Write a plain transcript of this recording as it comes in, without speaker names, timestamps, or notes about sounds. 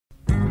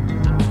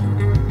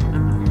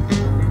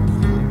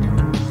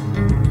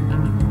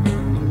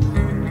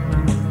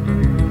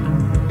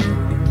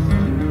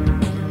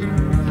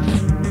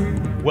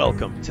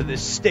the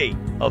State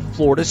of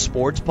Florida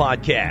Sports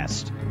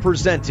Podcast,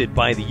 presented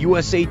by the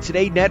USA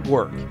Today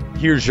Network.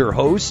 Here's your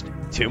host,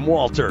 Tim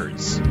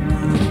Walters.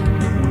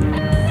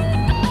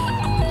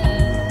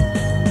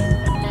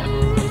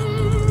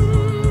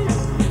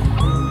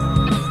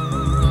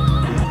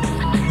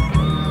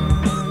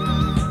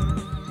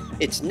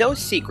 It's no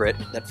secret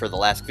that for the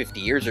last 50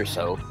 years or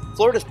so,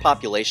 Florida's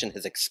population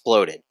has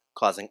exploded,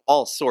 causing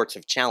all sorts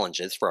of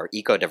challenges for our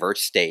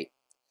eco-diverse state.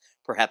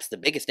 Perhaps the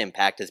biggest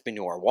impact has been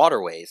to our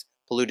waterways,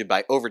 polluted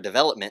by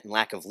overdevelopment and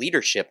lack of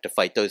leadership to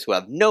fight those who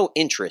have no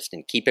interest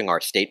in keeping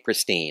our state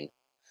pristine.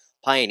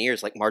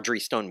 Pioneers like Marjorie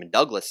Stoneman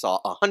Douglas saw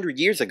 100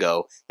 years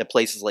ago that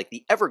places like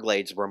the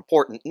Everglades were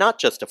important not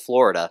just to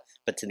Florida,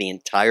 but to the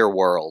entire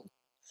world.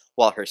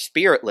 While her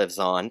spirit lives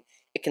on,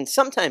 it can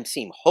sometimes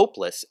seem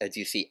hopeless as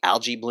you see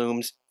algae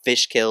blooms,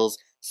 fish kills,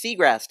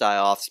 seagrass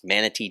die-offs,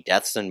 manatee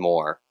deaths, and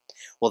more.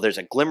 Well, there's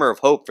a glimmer of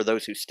hope for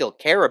those who still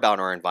care about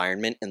our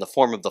environment in the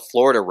form of the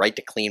Florida Right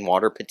to Clean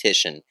Water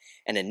petition,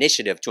 an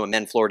initiative to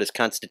amend Florida's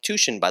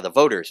Constitution by the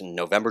voters in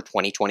November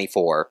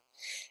 2024.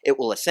 It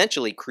will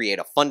essentially create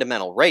a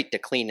fundamental right to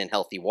clean and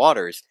healthy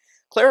waters,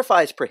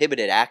 clarifies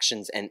prohibited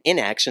actions and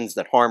inactions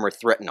that harm or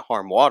threaten to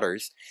harm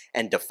waters,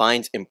 and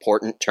defines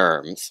important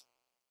terms.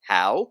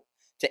 How?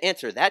 To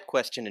answer that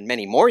question and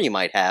many more you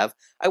might have,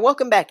 I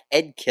welcome back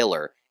Ed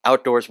Killer,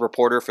 outdoors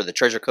reporter for the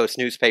Treasure Coast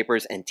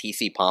newspapers and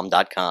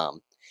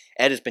tcpalm.com.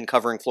 Ed has been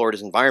covering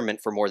Florida's environment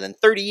for more than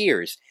 30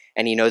 years,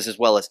 and he knows as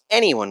well as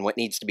anyone what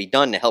needs to be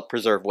done to help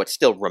preserve what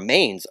still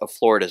remains of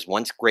Florida's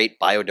once great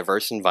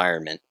biodiverse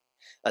environment.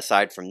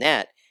 Aside from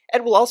that,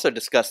 Ed will also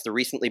discuss the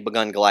recently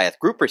begun Goliath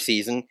Grouper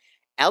season,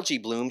 algae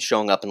blooms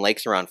showing up in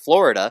lakes around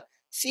Florida,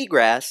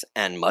 seagrass,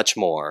 and much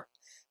more.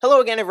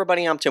 Hello again,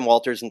 everybody. I'm Tim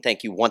Walters, and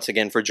thank you once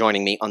again for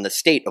joining me on the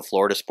State of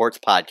Florida Sports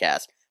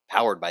Podcast,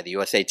 powered by the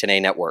USA Today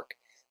Network.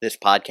 This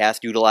podcast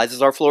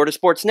utilizes our Florida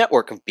Sports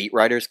Network of beat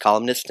writers,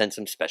 columnists, and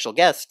some special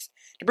guests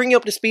to bring you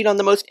up to speed on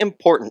the most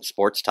important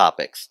sports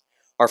topics.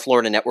 Our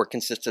Florida network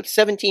consists of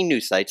 17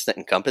 news sites that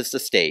encompass the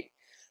state.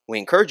 We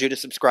encourage you to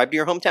subscribe to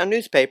your hometown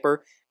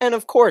newspaper, and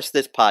of course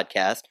this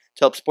podcast,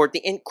 to help support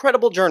the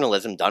incredible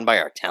journalism done by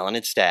our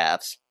talented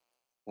staffs.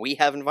 We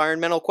have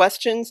environmental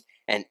questions,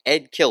 and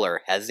Ed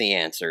Killer has the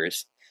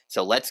answers.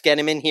 So let's get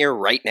him in here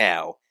right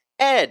now.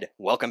 Ed,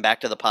 welcome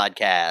back to the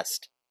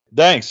podcast.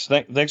 Thanks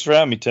for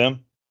having me,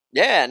 Tim.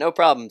 Yeah, no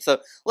problem. So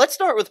let's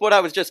start with what I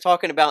was just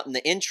talking about in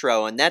the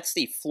intro, and that's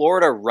the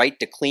Florida Right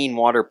to Clean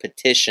Water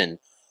petition.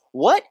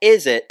 What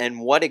is it, and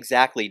what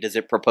exactly does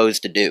it propose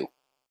to do?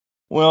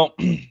 Well,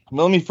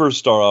 let me first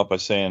start off by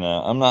saying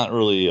I'm not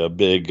really a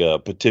big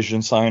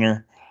petition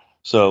signer.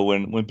 So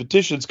when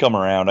petitions come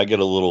around, I get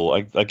a little,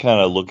 I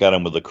kind of look at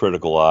them with a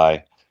critical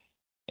eye.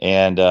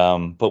 And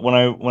but when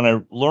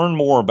I learned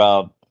more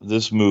about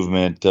this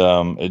movement,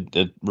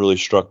 it really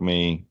struck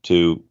me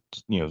to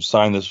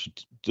sign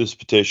this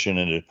petition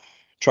and to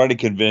try to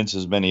convince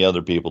as many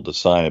other people to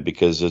sign it,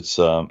 because it's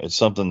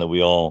something that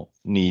we all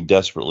need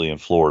desperately in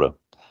Florida.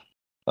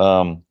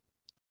 The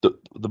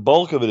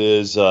bulk of it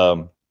is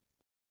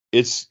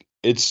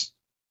it's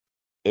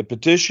a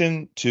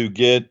petition to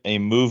get a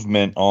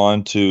movement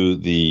onto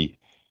the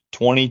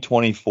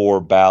 2024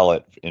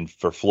 ballot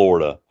for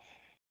Florida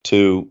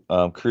to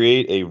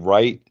create a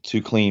right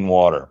to clean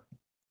water.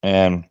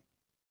 And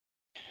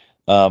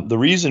the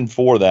reason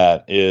for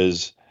that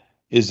is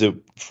that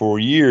for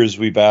years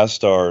we've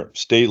asked our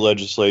state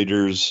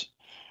legislators,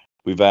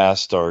 we've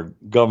asked our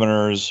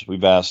governors,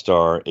 we've asked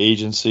our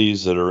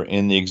agencies that are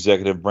in the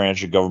executive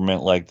branch of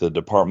government, like the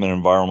Department of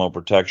Environmental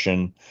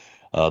Protection,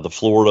 the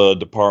Florida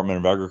Department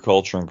of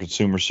Agriculture and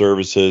Consumer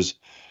Services.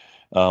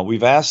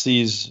 We've asked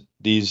these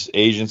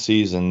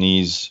agencies and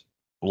these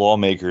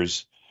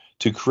lawmakers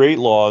to create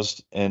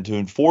laws and to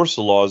enforce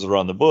the laws that are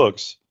on the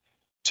books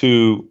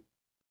to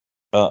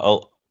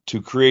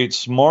create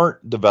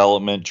smart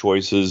development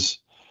choices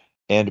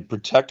and to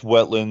protect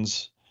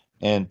wetlands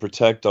and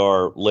protect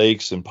our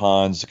lakes and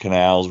ponds,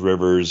 canals,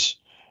 rivers,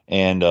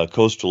 and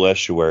coastal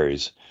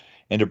estuaries,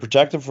 and to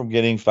protect them from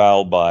getting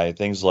fouled by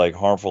things like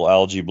harmful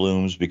algae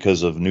blooms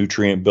because of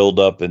nutrient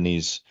buildup in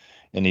these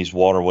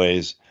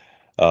waterways,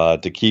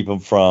 to keep them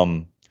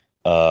from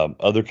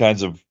other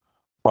kinds of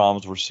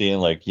problems we're seeing,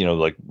 like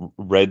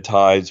red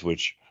tides,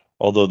 which,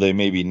 although they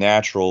may be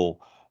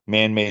natural,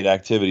 man-made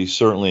activity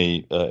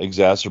certainly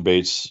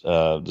exacerbates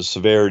the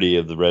severity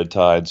of the red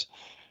tides.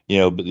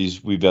 But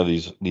we've got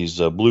these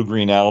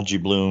blue-green algae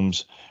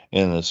blooms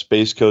in the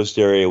Space Coast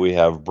area. We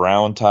have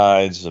brown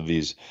tides of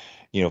these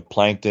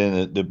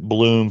plankton that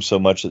bloom so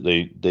much that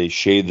they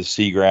shade the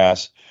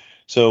seagrass.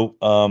 So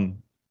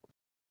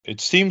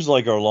it seems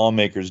like our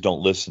lawmakers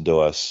don't listen to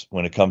us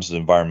when it comes to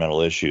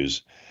environmental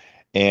issues.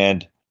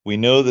 And we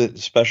know that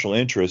special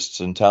interests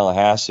in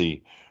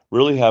Tallahassee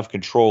really have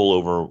control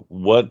over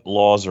what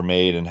laws are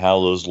made and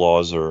how those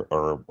laws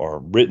are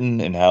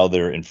written and how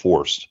they're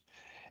enforced.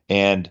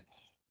 And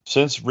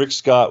since Rick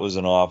Scott was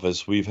in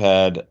office, we've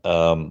had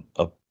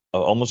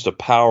almost a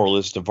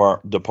powerless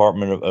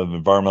Department of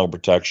Environmental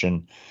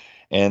Protection.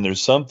 And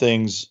there's some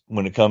things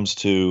when it comes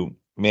to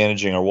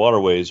managing our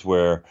waterways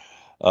where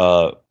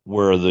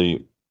where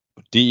the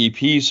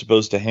DEP is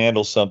supposed to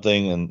handle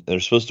something and they're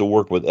supposed to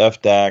work with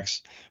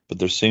FDACs, but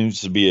there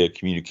seems to be a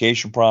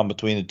communication problem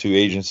between the two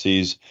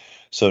agencies.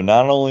 So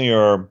not only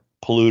are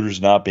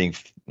polluters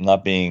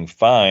not being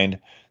fined,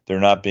 they're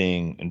not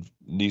being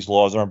these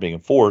laws aren't being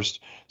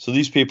enforced. So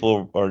these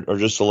people are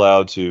just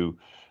allowed to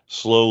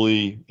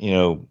slowly,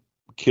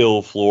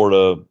 kill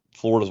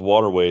Florida's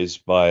waterways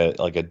by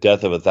like a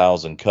death of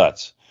 1,000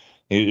 cuts.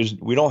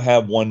 We don't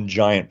have one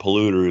giant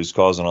polluter who's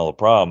causing all the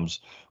problems.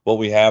 What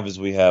we have is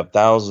we have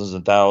thousands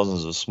and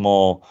thousands of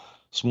small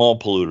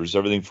polluters,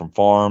 everything from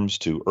farms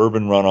to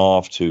urban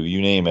runoff to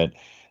you name it,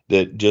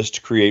 that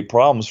just create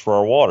problems for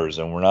our waters,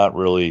 and we're not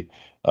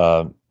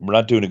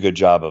doing a good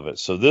job of it.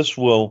 So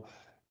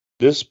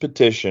this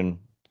petition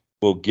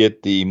will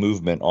get the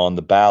movement on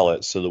the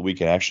ballot so that we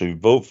can actually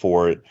vote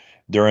for it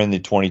during the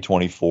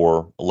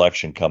 2024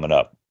 election coming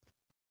up.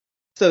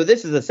 So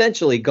this is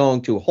essentially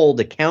going to hold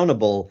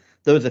accountable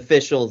those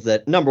officials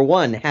that, number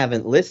one,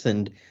 haven't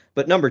listened,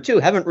 but number two,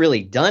 haven't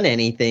really done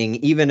anything,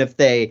 even if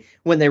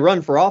when they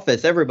run for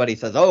office, everybody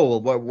says, oh,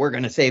 well, we're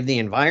going to save the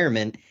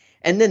environment.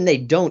 And then they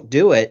don't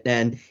do it.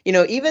 And,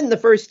 even the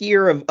first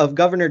year of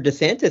Governor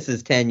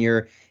DeSantis's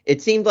tenure,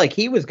 it seemed like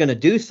he was going to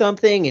do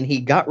something and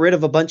he got rid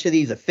of a bunch of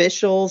these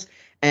officials.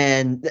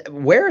 And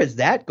where has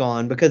that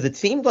gone? Because it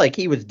seemed like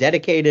he was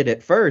dedicated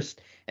at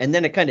first and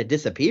then it kind of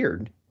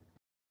disappeared.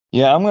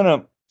 Yeah, I'm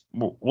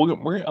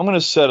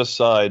gonna set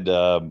aside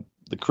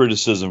the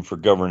criticism for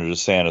Governor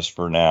DeSantis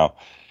for now.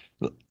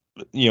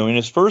 In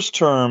his first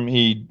term,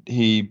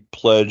 he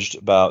pledged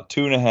about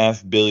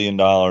 $2.5 billion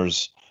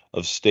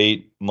of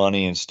state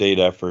money and state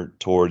effort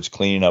towards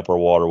cleaning up our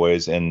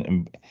waterways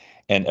and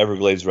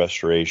Everglades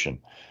restoration.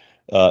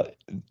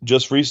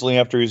 Just recently,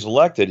 after he was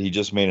elected, he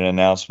just made an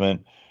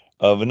announcement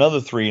of another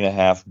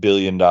 $3.5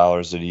 billion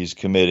that he's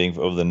committing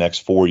over the next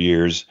 4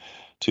 years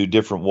to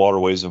different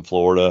waterways in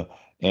Florida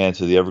and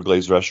to the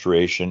Everglades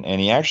restoration. And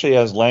he actually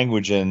has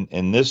language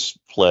in this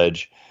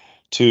pledge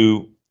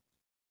to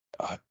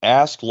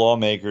ask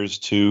lawmakers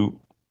to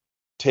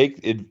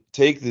take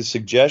the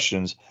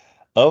suggestions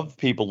of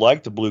people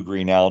like the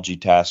Blue-Green Algae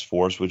Task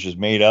Force, which is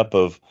made up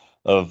of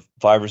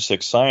 5 or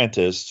 6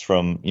 scientists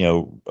from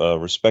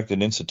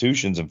respected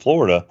institutions in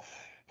Florida,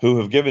 who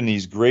have given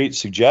these great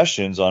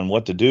suggestions on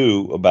what to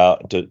do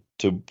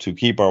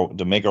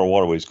to make our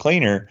waterways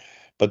cleaner,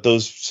 but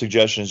those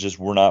suggestions just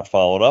were not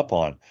followed up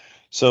on.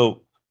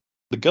 So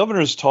the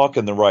governor's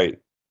talking the right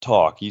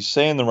talk. He's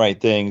saying the right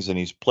things and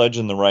he's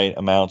pledging the right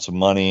amounts of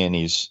money and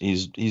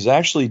he's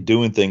actually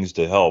doing things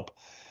to help.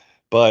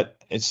 But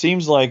it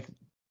seems like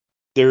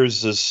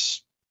there's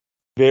this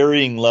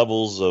varying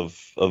levels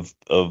of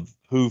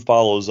who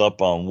follows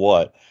up on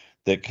what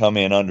that come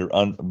in under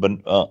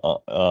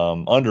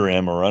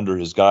him or under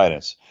his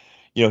guidance.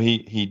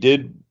 He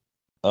did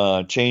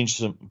change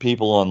some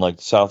people on like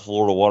the South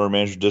Florida Water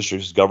Management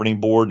District's governing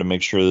board to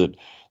make sure that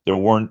there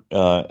weren't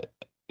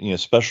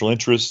special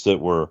interests that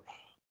were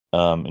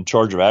in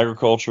charge of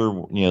agriculture,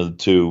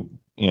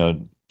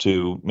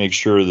 to make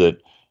sure that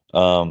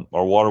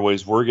our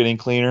waterways were getting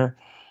cleaner.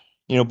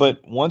 But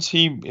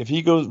if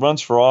he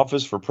runs for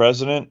office for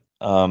president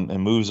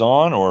and moves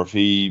on, or if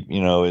he,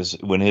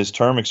 when his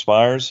term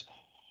expires,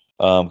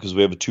 because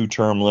we have a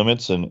 2-term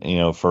limits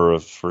and,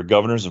 for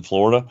governors in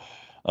Florida,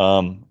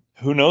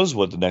 who knows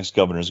what the next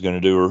governor is going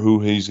to do or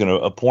who he's going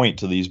to appoint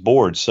to these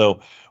boards.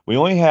 So we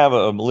only have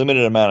a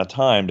limited amount of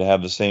time to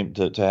have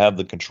to have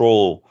the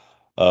control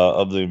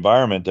of the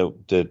environment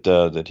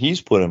that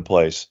he's put in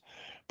place.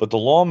 But the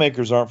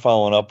lawmakers aren't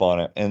following up on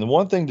it. And the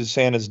one thing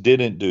DeSantis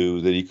didn't do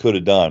that he could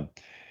have done,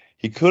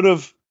 he could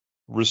have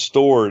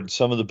restored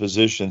some of the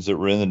positions that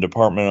were in the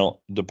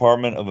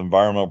Department of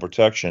Environmental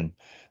Protection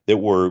that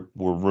were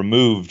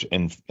removed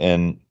back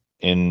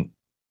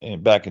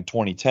in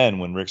 2010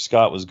 when Rick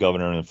Scott was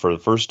governor for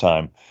the first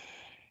time.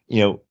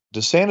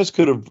 DeSantis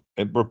could have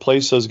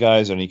replaced those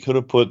guys and he could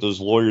have put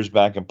those lawyers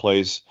back in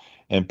place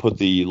and put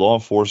the law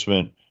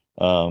enforcement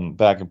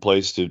back in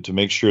place to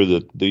make sure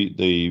that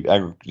the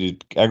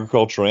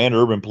agricultural and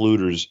urban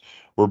polluters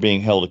were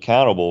being held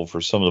accountable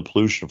for some of the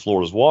pollution of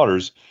Florida's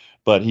waters,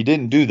 but he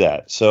didn't do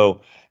that.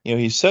 So,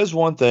 he says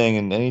one thing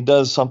and then he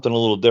does something a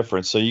little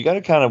different. So you got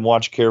to kind of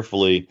watch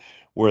carefully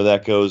where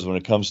that goes when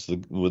it comes to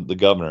with the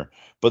governor.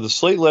 But the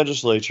state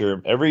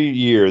legislature, every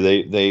year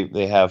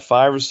they have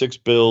 5 or 6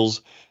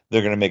 bills.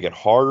 They're going to make it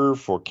harder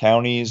for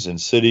counties and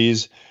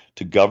cities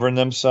to govern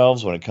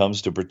themselves when it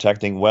comes to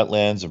protecting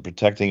wetlands and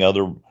protecting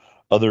other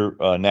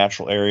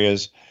natural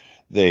areas.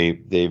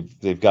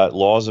 They've got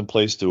laws in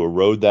place to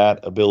erode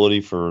that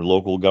ability for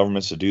local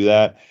governments to do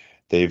that.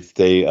 They've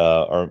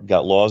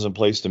got laws in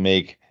place to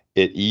make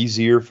it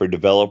easier for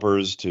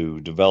developers to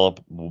develop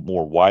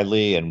more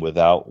widely and with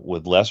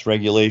less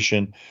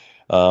regulation.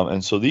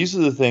 And so these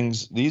are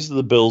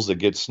the bills that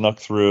get snuck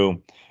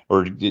through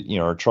or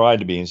are tried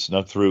to be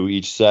snuck through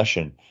each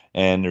session.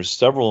 And there's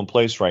several in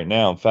place right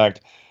now. In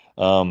fact,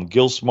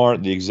 Gil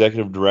Smart, the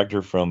executive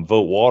director from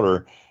Vote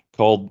Water,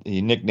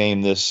 he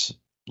nicknamed this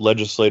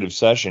legislative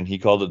session, he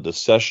called it the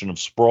session of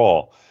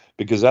sprawl,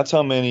 because that's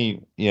how many,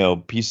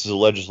 pieces of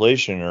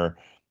legislation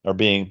are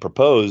being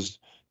proposed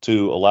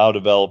to allow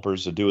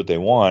developers to do what they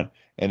want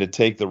and to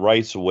take the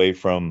rights away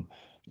from,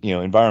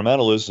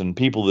 environmentalists and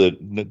people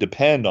that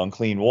depend on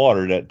clean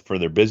water for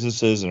their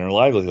businesses and their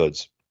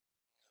livelihoods.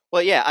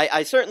 Well, yeah,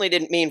 I certainly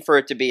didn't mean for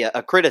it to be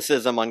a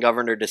criticism on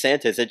Governor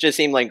DeSantis. It just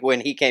seemed like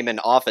when he came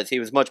into office, he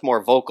was much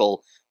more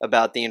vocal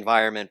about the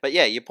environment. But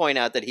yeah, you point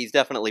out that he's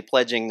definitely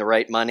pledging the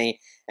right money,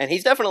 and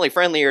he's definitely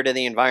friendlier to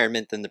the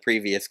environment than the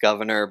previous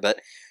governor. But,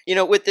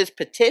 with this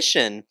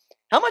petition,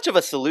 how much of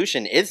a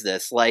solution is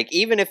this? Like,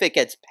 even if it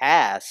gets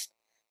passed,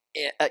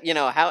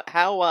 how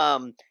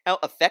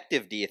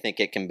effective do you think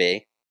it can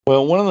be?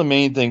 Well, one of the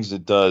main things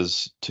it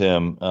does,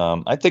 Tim,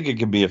 I think it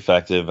can be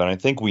effective, and I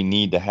think we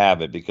need to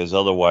have it because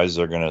otherwise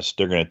they're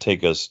gonna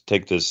take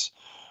this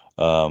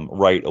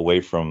right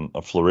away from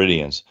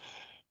Floridians.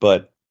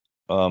 But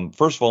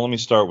first of all, let me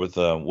start with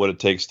what it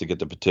takes to get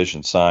the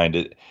petition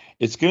signed.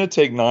 It's going to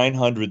take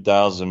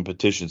 900,000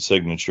 petition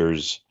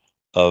signatures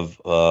of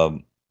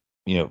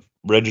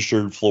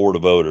registered Florida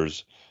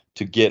voters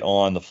to get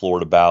on the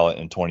Florida ballot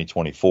in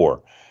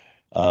 2024.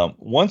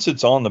 Once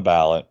it's on the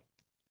ballot,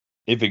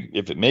 if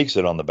it makes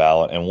it on the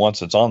ballot, and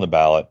once it's on the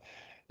ballot,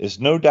 there's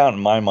no doubt in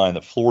my mind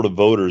that Florida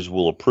voters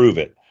will approve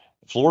it.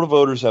 Florida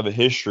voters have a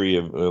history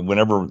of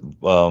whenever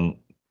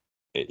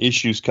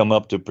issues come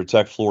up to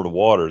protect Florida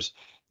waters,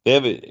 they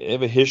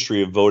have a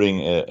history of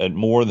voting at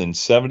more than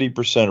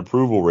 70%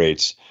 approval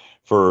rates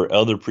for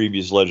other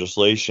previous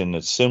legislation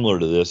that's similar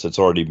to this that's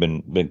already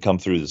been come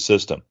through the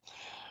system.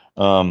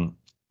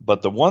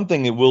 But the one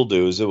thing it will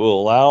do is it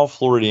will allow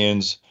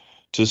Floridians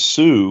to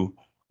sue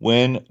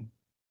when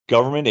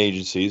government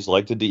agencies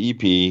like the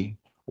DEP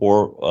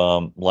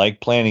or like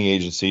planning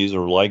agencies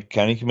or like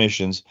county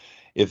commissions,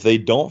 if they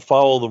don't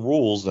follow the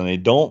rules and they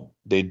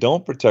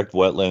don't protect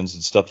wetlands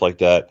and stuff like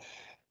that,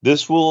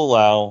 this will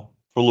allow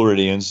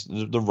Floridians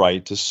the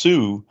right to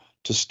sue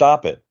to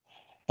stop it.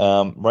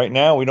 Right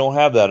now, we don't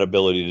have that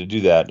ability to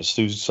do that, to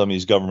sue some of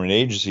these government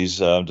agencies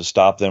to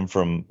stop them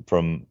from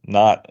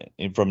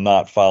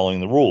not following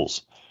the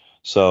rules.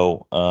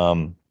 So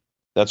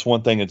that's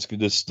one thing.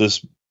 This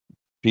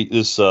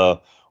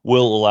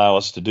will allow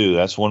us to do.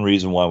 That's one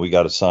reason why we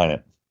got to sign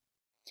it.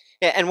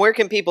 Yeah, and where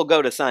can people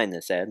go to sign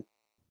this, Ed?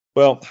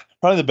 Well,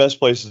 probably the best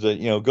place is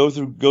to go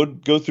through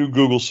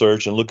Google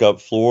search and look up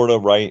Florida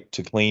Right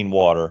to Clean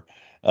Water.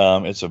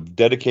 It's a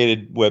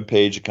dedicated web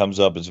page. It comes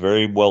up. It's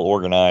very well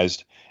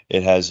organized.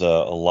 It has a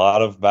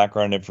lot of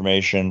background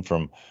information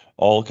from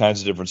all kinds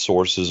of different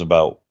sources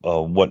about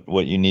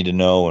what you need to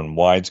know and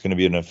why it's going to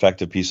be an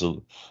effective piece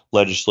of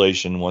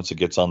legislation once it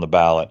gets on the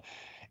ballot.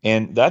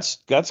 And that's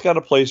got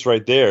a place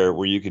right there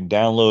where you can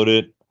download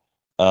it,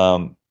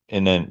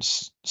 and then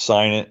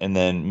sign it and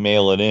then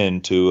mail it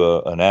in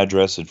to an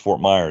address at Fort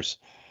Myers.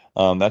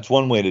 That's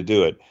one way to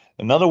do it.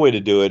 Another way to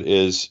do it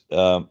is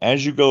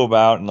as you go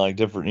about and like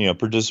different,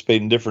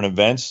 participate in different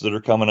events that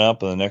are coming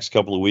up in the next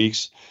couple of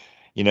weeks.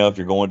 If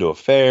you're going to a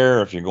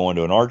fair, if you're going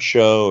to an art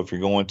show, if you're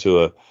going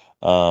to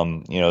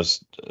some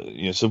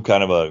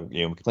kind of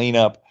a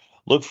cleanup,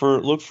 look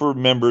for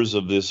members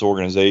of this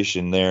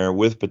organization there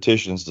with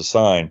petitions to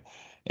sign,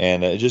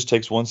 and it just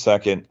takes 1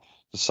 second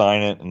to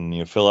sign it, and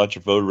you fill out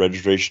your voter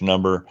registration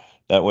number.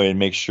 That way, it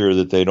makes sure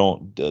that they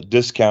don't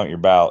discount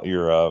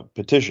your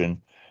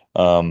petition.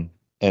 And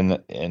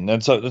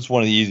that's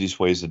one of the easiest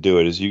ways to do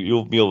it. Is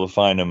you'll be able to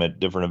find them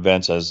at different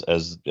events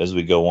as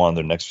we go on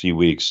the next few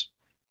weeks.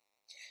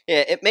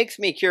 Yeah, it makes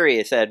me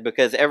curious, Ed,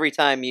 because every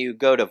time you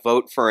go to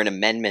vote for an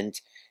amendment,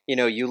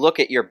 you look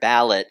at your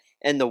ballot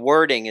and the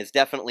wording is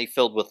definitely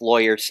filled with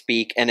lawyer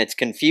speak and it's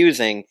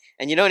confusing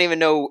and you don't even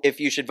know if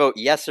you should vote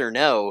yes or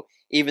no,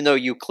 even though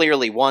you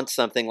clearly want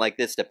something like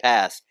this to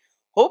pass.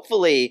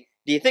 Hopefully,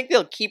 do you think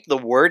they'll keep the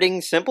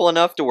wording simple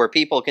enough to where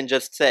people can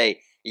just say,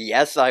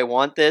 yes, I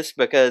want this?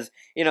 Because,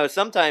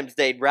 sometimes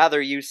they'd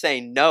rather you say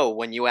no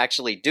when you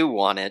actually do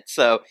want it.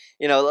 So,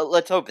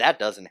 let's hope that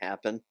doesn't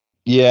happen.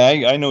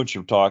 Yeah, I know what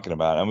you're talking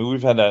about. I mean,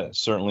 we've had that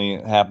certainly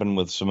happen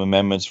with some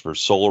amendments for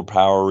solar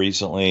power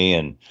recently,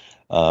 and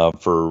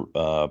for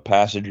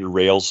passenger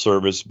rail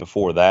service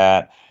before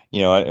that.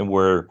 And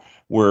where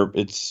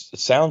it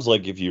sounds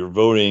like if you're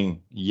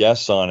voting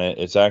yes on it,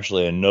 it's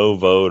actually a no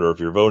vote, or if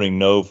you're voting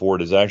no for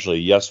it, it's actually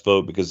a yes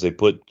vote because they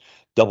put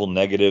double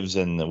negatives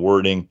in the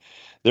wording.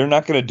 They're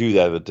not going to do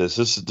that with this.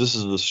 This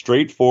is the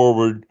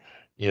straightforward,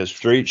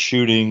 straight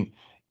shooting,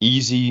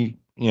 easy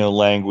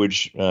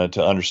language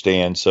to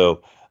understand.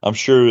 So I'm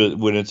sure that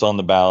when it's on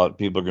the ballot,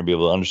 people are going to be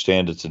able to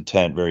understand its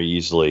intent very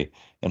easily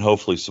and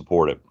hopefully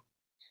support it.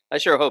 I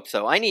sure hope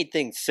so. I need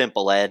things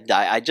simple, Ed.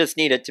 I just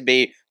need it to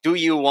be, do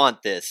you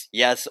want this?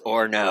 Yes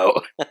or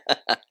no?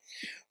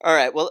 All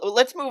right, well,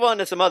 let's move on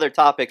to some other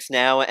topics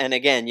now. And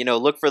again,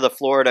 look for the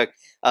Florida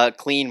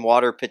Clean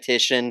Water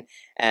petition.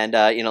 And,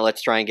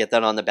 let's try and get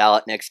that on the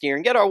ballot next year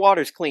and get our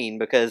waters clean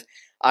because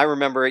I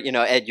remember,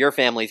 Ed, your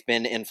family's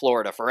been in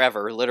Florida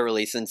forever,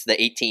 literally since the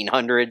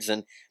 1800s.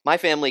 And my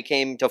family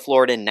came to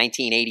Florida in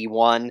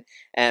 1981.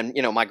 And,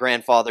 my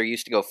grandfather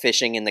used to go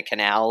fishing in the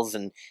canals.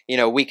 And,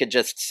 we could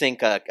just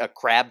sink a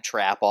crab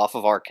trap off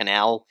of our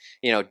canal,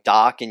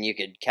 dock, and you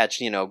could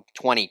catch,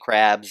 20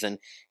 crabs. And,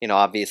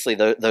 obviously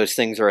those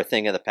things are a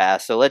thing of the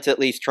past. So let's at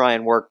least try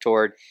and work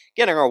toward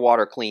getting our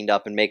water cleaned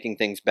up and making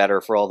things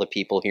better for all the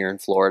people here in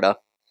Florida.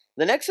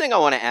 The next thing I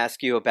want to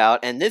ask you about,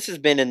 and this has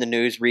been in the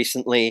news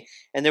recently,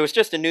 and there was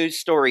just a news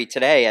story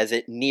today as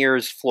it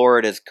nears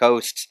Florida's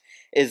coasts,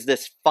 is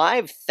this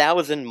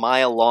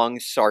 5,000-mile-long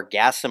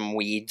sargassum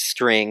weed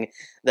string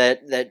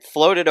that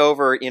floated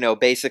over,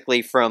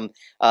 basically from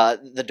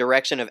the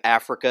direction of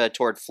Africa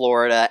toward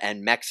Florida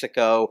and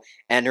Mexico,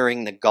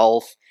 entering the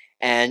Gulf.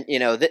 And,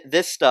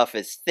 this stuff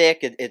is thick.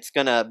 It's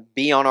going to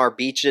be on our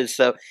beaches.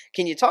 So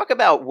can you talk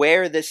about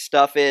where this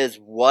stuff is,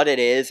 what it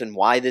is, and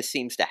why this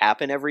seems to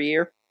happen every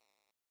year?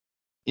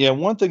 Yeah,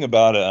 one thing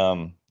about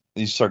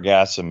these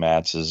sargassum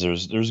mats is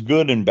there's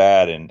good and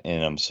bad in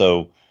them.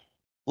 So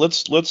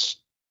let's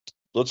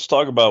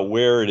talk about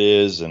where it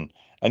is. And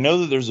I know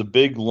that there's a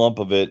big lump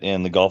of it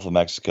in the Gulf of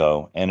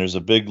Mexico, and there's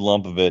a big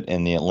lump of it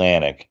in the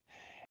Atlantic.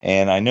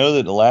 And I know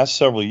that the last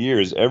several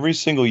years, every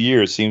single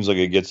year, it seems like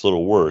it gets a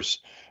little worse.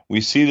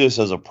 We see this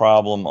as a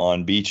problem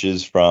on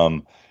beaches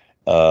from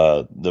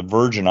the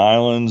Virgin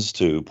Islands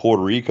to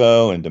Puerto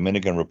Rico and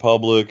Dominican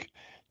Republic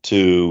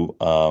to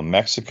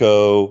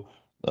Mexico,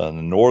 the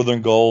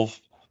Northern Gulf,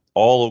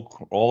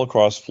 all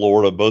across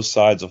Florida, both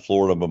sides of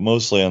Florida, but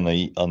mostly on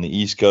the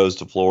East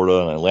Coast of Florida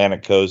and the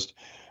Atlantic coast.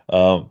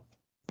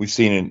 We've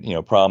seen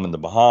a problem in the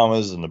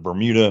Bahamas and the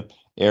Bermuda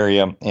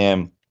area,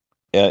 and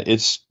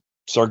it's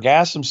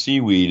sargassum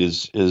seaweed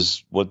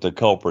is what the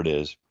culprit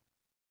is.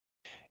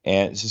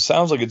 And it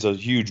sounds like it's a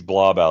huge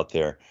blob out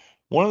there.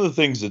 One of the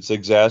things that's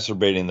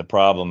exacerbating the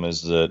problem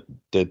is that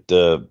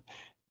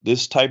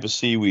this type of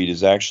seaweed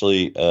is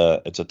actually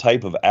it's a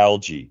type of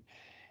algae.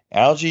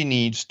 Algae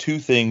needs two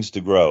things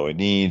to grow. It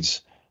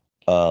needs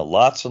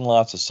lots and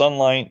lots of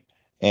sunlight,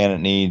 and it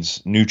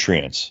needs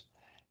nutrients.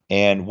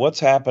 And what's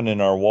happened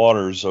in our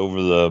waters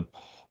over the,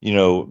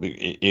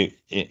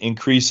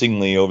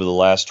 increasingly over the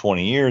last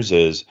 20 years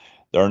is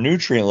our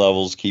nutrient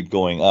levels keep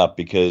going up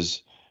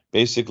because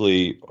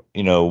basically,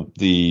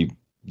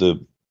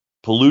 the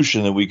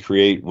pollution that we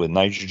create with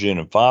nitrogen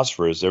and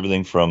phosphorus,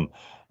 everything from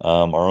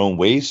our own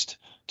waste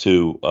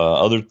to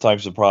other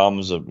types of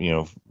problems of,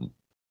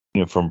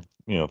 from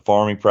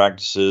farming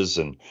practices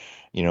and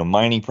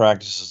mining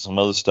practices, some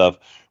other stuff.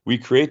 We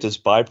create this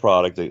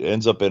byproduct that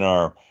ends up in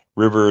our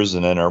rivers,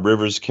 and then our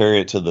rivers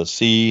carry it to the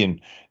sea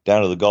and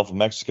down to the Gulf of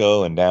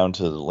Mexico and down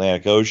to the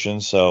Atlantic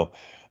Ocean. So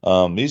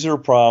these are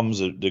problems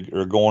that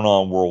are going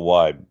on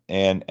worldwide.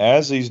 And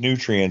as these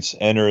nutrients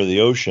enter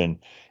the ocean,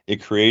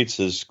 it creates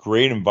this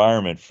great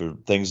environment for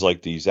things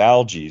like these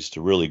algae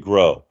to really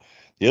grow.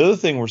 The other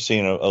thing we're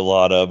seeing a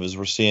lot of is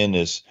we're seeing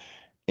this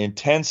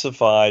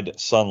intensified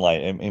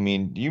sunlight. I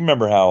mean, you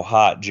remember how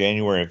hot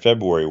January and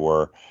February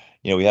were?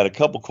 We had a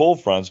couple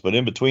cold fronts, but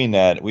in between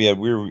that, we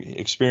were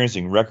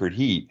experiencing record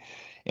heat.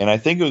 And I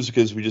think it was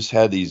because we just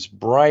had these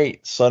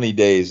bright, sunny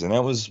days, and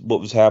that was what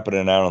was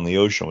happening out on the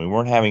ocean. We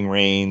weren't having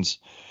rains,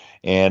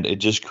 and it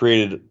just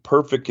created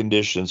perfect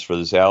conditions for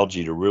this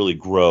algae to really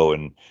grow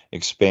and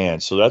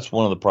expand. So that's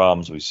one of the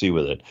problems we see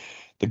with it.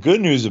 The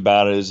good news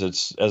about it is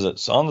as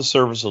it's on the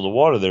surface of the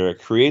water there, it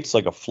creates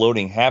like a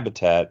floating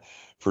habitat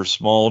for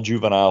small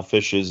juvenile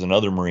fishes and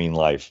other marine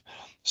life.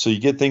 So you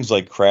get things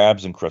like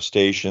crabs and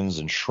crustaceans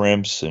and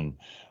shrimps and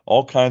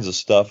all kinds of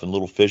stuff and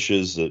little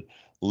fishes that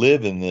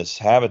live in this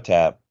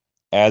habitat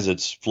as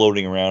it's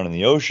floating around in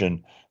the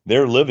ocean.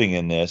 They're living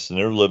in this, and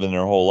they're living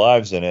their whole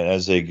lives in it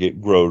as they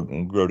grow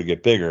to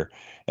get bigger.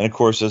 And of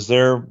course, as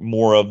there are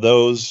more of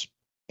those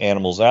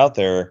animals out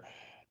there,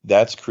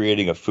 that's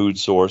creating a food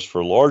source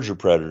for larger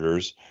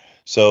predators.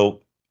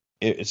 So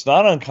it's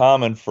not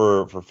uncommon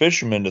for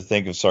fishermen to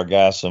think of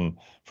sargassum,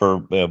 for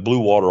blue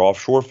water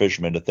offshore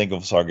fishermen to think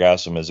of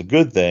sargassum as a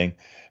good thing,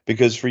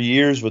 because for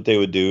years what they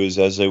would do is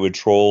as they would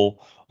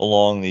troll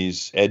along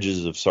these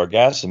edges of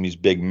sargassum, these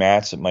big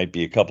mats that might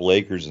be a couple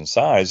acres in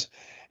size,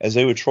 as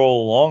they would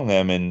troll along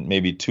them in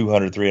maybe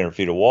 200, 300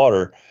 feet of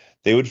water,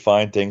 they would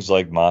find things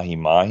like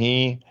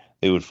mahi-mahi,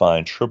 they would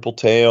find triple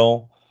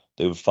tail,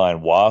 they would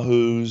find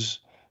wahoos,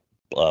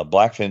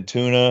 blackfin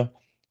tuna,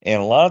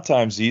 and a lot of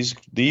times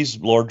these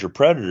larger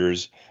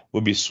predators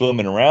would be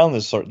swimming around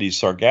these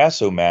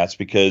sargasso mats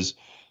because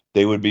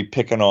they would be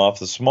picking off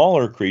the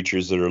smaller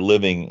creatures that are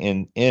living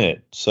in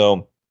it.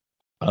 So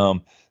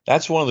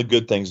that's one of the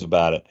good things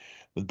about it.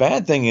 The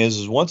bad thing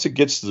is once it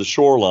gets to the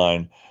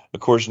shoreline, of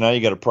course, now you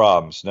got a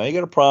problem. So now you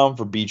got a problem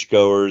for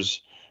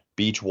beachgoers,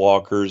 beach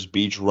walkers,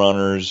 beach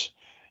runners.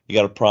 You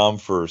got a problem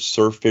for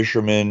surf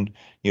fishermen,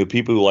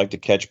 people who like to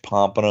catch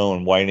pompano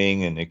and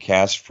whiting and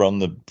cast from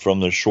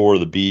the shore of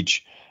the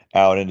beach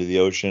out into the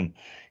ocean.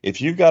 If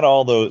you've got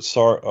all that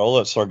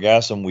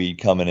sargassum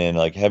weed coming in,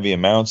 like heavy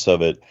amounts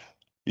of it,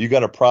 you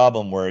got a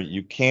problem where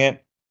you can't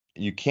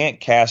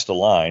cast a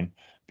line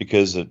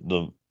because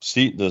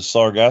the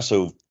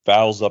sargasso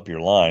fouls up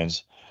your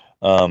lines.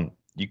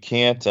 You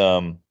can't.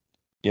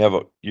 You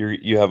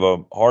have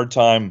a hard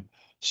time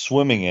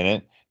swimming in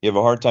it. You have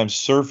a hard time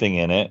surfing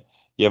in it.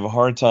 You have a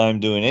hard time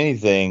doing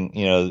anything,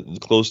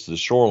 close to the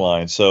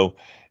shoreline. So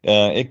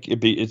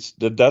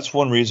that's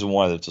one reason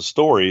why that's a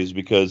story, is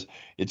because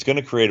it's going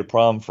to create a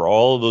problem for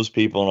all of those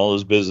people and all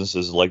those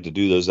businesses that like to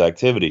do those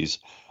activities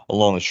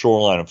along the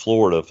shoreline of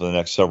Florida for the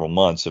next several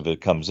months if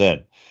it comes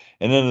in.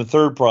 And then the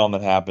third problem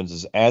that happens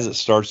is as it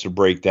starts to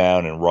break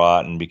down and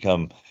rot and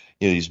become,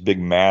 these big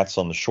mats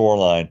on the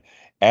shoreline,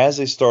 as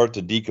they start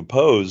to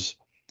decompose,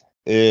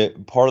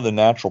 part of the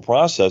natural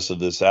process of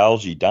this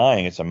algae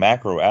dying, it's a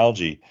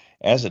macroalgae.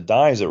 As it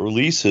dies, it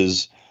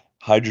releases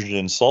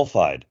hydrogen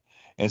sulfide.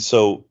 And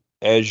so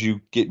as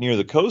you get near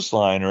the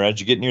coastline or as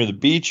you get near the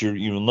beach,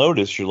 you'll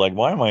notice, you're like,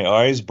 why are my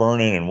eyes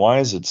burning and why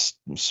does it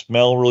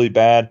smell really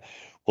bad?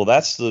 Well,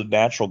 that's the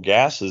natural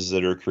gases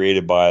that are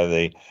created by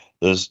the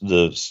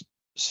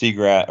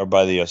seagrass, or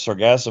by the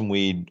sargassum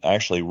weed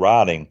actually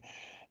rotting.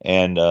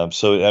 And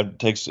so that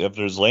takes,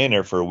 after it's laying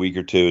there for a week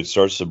or two, it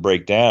starts to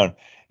break down.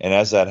 And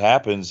as that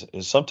happens,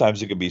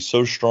 sometimes it can be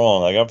so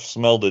strong. Like I've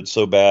smelled it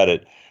so bad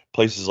at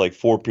places like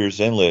Fort Pierce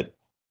Inlet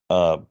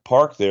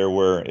Park there,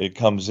 where it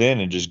comes in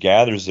and just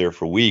gathers there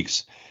for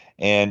weeks.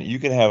 And you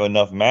can have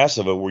enough mass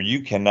of it where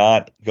you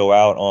cannot go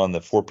out on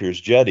the Fort Pierce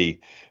jetty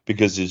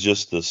because it's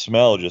just, the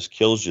smell just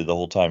kills you the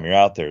whole time you're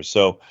out there.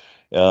 So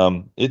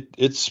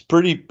it's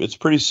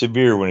pretty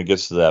severe when it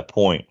gets to that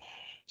point.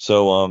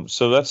 So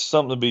that's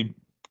something to be,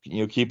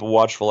 keep a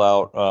watchful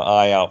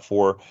eye out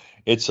for.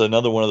 It's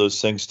another one of those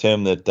things,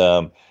 Tim,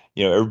 that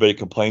everybody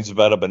complains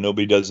about it, but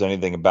nobody does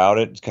anything about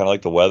it. It's kind of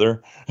like the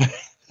weather.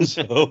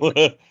 so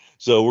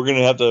so we're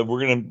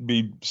gonna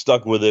be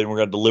stuck with it, and we're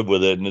gonna have to live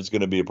with it, and it's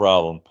gonna be a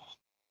problem.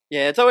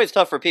 Yeah, it's always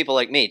tough for people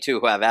like me, too,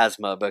 who have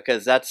asthma,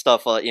 because that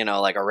stuff,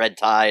 like a red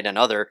tide and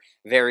other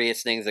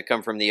various things that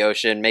come from the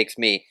ocean makes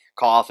me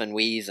cough and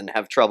wheeze and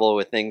have trouble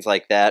with things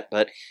like that.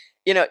 But,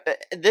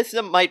 this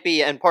might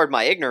be, and pardon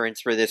my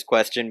ignorance for this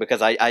question,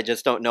 because I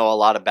just don't know a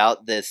lot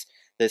about this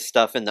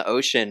stuff in the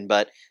ocean.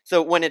 But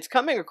so when it's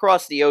coming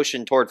across the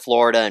ocean toward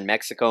Florida and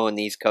Mexico and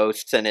these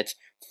coasts, and it's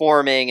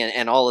forming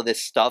and all of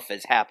this stuff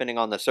is happening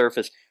on the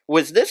surface,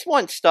 was this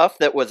one stuff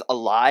that was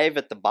alive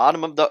at the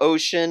bottom of the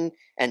ocean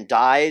and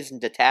dies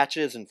and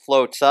detaches and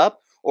floats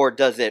up? Or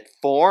does it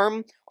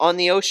form on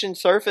the ocean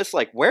surface?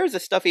 Like, where is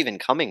this stuff even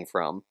coming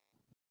from?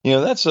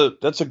 That's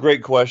a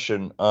great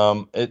question.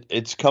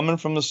 It's coming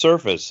from the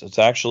surface. It's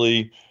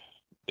actually,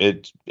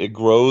 it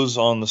grows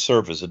on the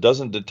surface. It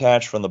doesn't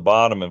detach from the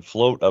bottom and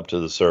float up to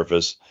the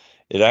surface.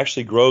 It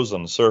actually grows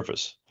on the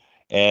surface.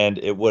 And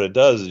what it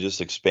does is it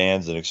just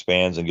expands and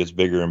expands and gets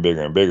bigger and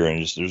bigger and bigger,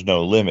 and just there's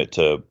no limit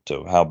to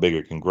how big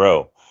it can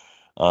grow.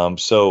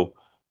 So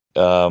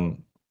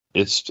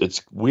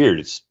it's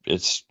weird.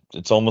 It's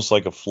almost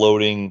like a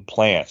floating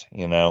plant,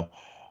 that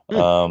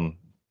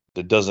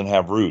doesn't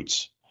have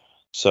roots.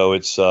 So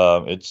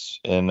because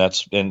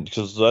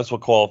that's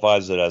what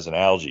qualifies it as an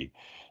algae.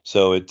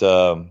 So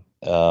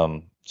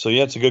so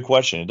yeah, it's a good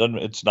question.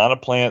 It's not a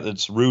plant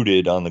that's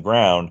rooted on the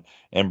ground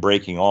and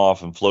breaking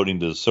off and floating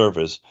to the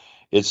surface.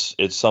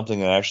 It's something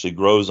that actually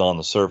grows on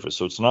the surface.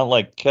 So it's not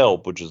like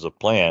kelp, which is a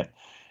plant.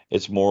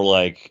 It's more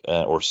like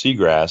or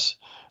seagrass.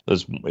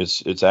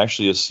 It's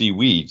actually a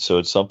seaweed. So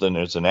it's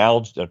an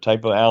algae, a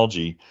type of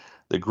algae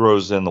that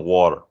grows in the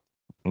water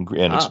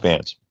and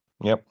expands.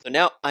 Yep. So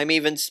now I'm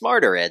even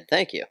smarter, Ed.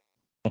 Thank you.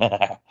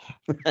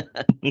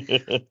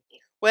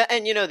 Well,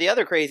 and the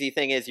other crazy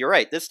thing is, you're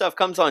right, this stuff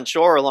comes on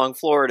shore along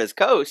Florida's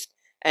coast,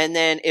 and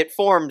then it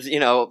forms,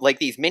 like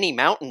these mini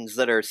mountains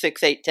that are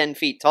 6, 8, 10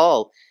 feet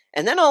tall,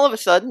 and then all of a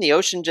sudden the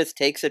ocean just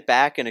takes it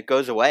back and it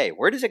goes away.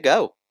 Where does it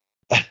go?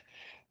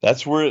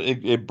 That's where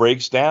it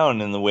breaks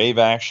down in the wave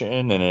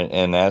action,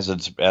 and as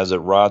it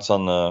rots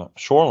on the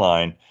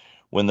shoreline,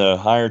 when the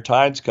higher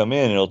tides come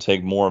in, it'll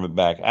take more of it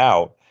back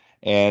out,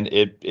 and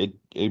it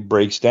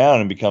breaks down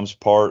and becomes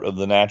part of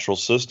the natural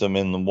system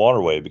in the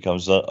waterway. It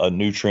becomes a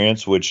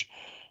nutrient, which,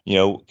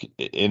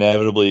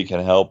 inevitably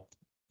can help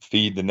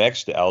feed the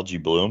next algae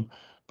bloom.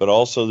 But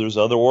also there's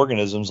other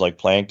organisms like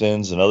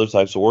planktons and other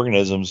types of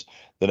organisms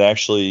that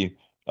actually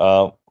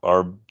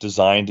are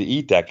designed to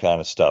eat that kind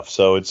of stuff.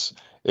 So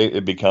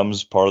it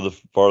becomes part of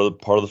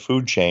the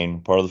food chain,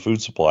 part of the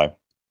food supply.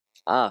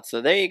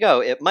 So there you go.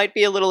 It might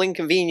be a little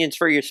inconvenience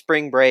for your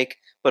spring break,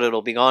 but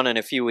it'll be gone in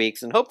a few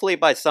weeks, and hopefully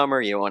by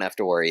summer you won't have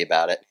to worry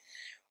about it.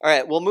 All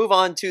right, we'll move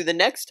on to the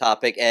next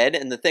topic, Ed,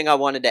 and the thing I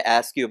wanted to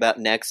ask you about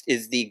next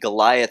is the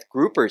Goliath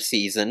Grouper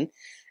season,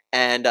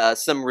 and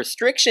some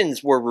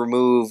restrictions were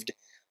removed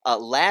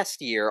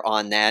last year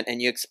on that,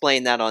 and you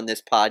explained that on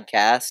this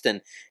podcast. And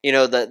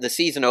the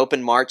season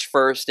opened March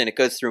 1st and it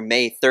goes through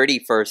May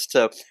 31st.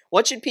 So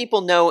what should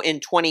people know in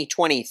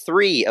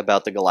 2023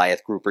 about the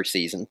Goliath Grouper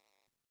season?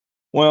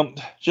 Well,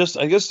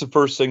 I guess the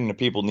first thing that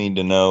people need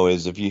to know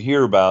is, if you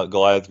hear about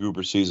Goliath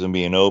Grouper season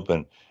being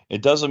open,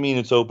 it doesn't mean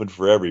it's open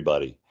for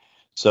everybody.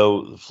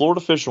 So the Florida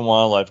Fish and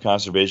Wildlife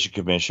Conservation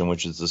Commission,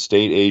 which is the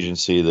state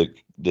agency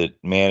that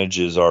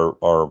manages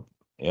our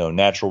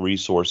natural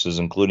resources,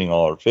 including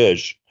all our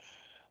fish.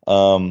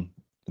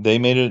 They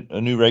made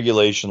a new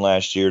regulation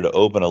last year to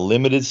open a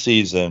limited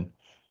season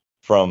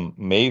from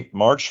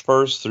March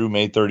 1st through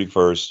May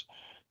 31st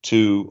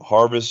to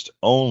harvest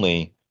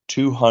only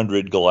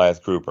 200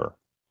 Goliath grouper.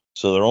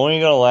 So they're only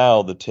going to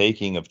allow the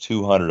taking of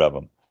 200 of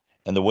them.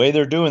 And the way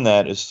they're doing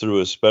that is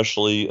through a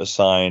specially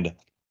assigned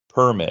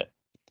permit.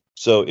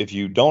 So if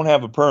you don't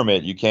have a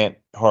permit, you can't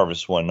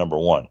harvest one, number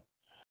one.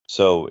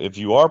 So if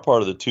you are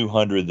part of the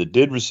 200 that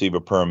did receive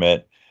a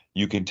permit,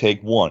 you can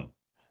take one.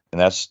 And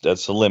that's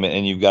the limit.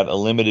 And you've got a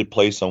limited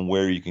place on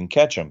where you can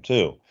catch them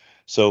too.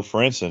 So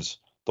for instance,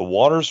 the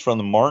waters from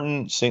the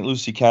Martin St.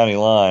 Lucie County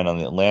line on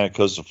the Atlantic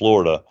coast of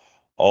Florida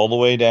all the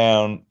way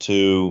down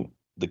to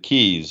the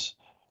Keys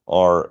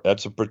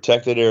that's a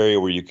protected area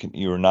where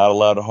you are not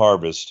allowed to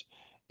harvest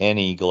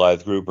any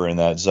Goliath grouper in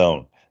that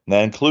zone. And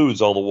that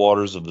includes all the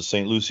waters of the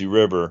St. Lucie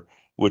River,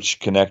 which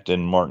connect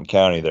in Martin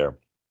County there,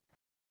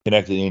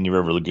 connect the Indian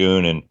River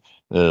Lagoon and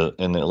the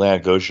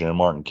Atlantic Ocean in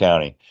Martin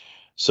County.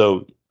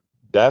 So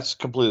that's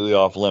completely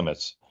off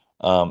limits.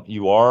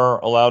 You are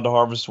allowed to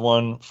harvest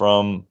one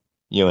from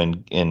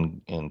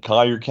in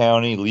Collier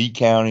County, Lee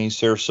County,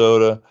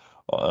 Sarasota,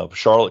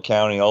 Charlotte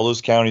County, all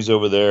those counties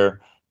over there,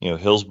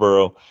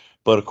 Hillsborough.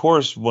 But of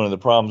course, one of the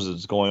problems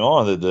that's going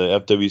on that the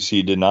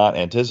FWC did not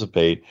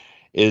anticipate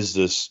is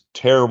this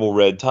terrible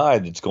red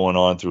tide that's going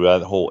on throughout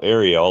the whole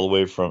area, all the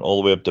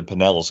way up to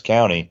Pinellas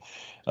County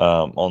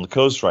on the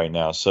coast right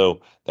now. So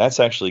that's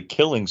actually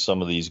killing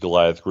some of these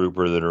Goliath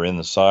grouper that are in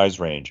the size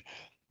range.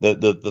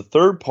 The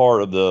third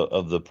part of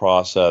the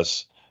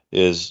process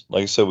is,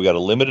 like I said, we got a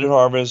limited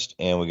harvest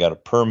and we got a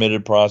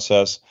permitted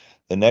process.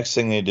 The next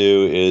thing they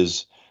do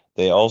is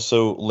they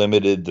also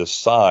limited the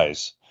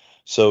size.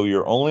 So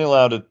you're only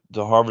allowed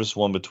to harvest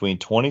one between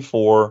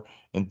 24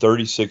 and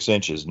 36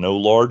 inches, no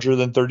larger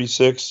than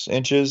 36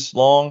 inches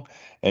long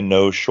and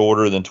no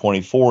shorter than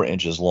 24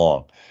 inches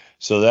long.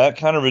 So that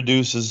kind of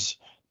reduces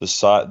the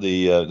size.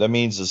 That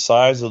means the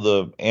size of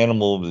the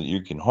animal that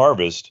you can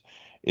harvest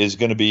is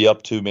going to be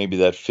up to maybe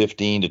that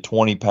 15 to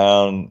 20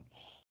 pound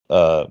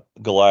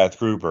Goliath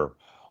grouper.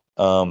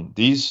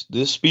 This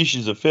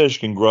species of fish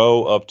can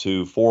grow up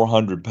to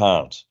 400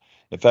 pounds.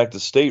 In fact, the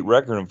state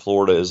record in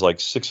Florida is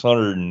like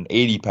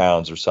 680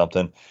 pounds or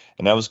something,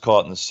 and that was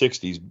caught in the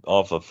 60s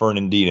off of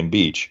Fernandina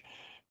Beach.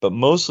 But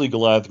mostly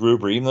Goliath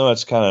grouper, even though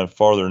that's kind of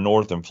farther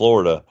north in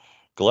Florida,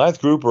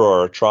 Goliath grouper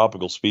are a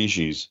tropical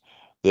species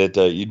that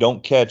you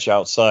don't catch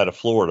outside of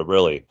Florida,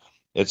 really.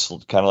 It's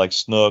kind of like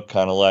snook,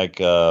 kind of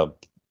like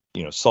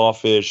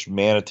sawfish,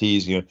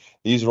 manatees.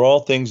 These are all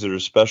things that are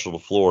special to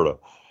Florida.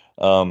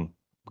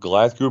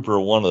 Goliath grouper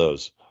are one of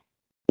those.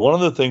 One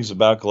of the things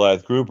about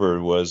Goliath grouper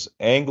was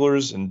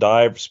anglers and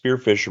spear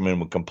fishermen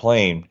would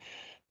complain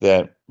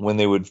that when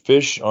they would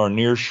fish on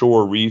near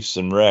shore reefs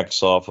and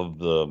wrecks off of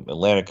the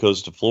Atlantic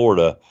coast of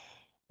Florida,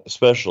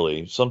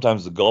 especially,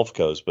 sometimes the Gulf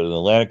Coast, but the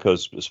Atlantic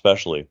coast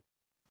especially,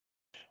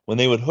 when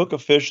they would hook a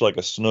fish like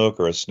a snook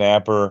or a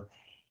snapper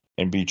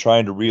and be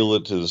trying to reel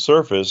it to the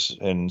surface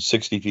in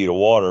 60 feet of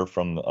water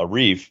from a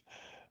reef,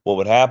 what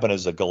would happen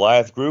is a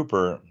Goliath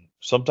grouper,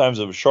 sometimes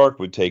a shark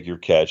would take your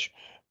catch,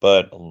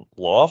 but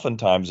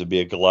oftentimes it'd be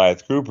a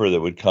Goliath grouper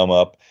that would come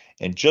up,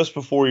 and just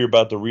before you're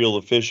about to reel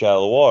the fish out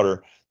of the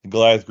water, the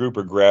Goliath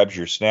grouper grabs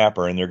your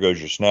snapper, and there goes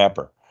your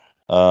snapper.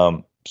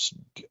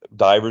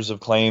 Divers have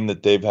claimed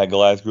that they've had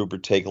Goliath grouper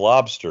take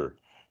lobster,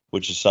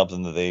 which is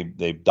something that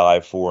they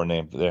dive for,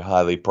 and they're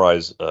highly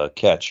prized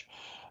catch.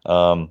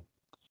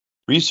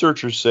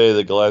 Researchers say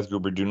that Goliath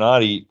grouper do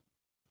not eat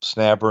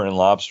snapper and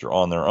lobster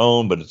on their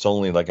own, but it's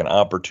only like an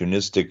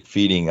opportunistic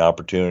feeding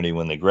opportunity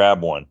when they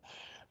grab one.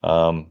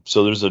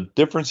 So there's a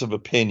difference of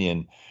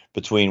opinion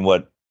between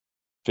what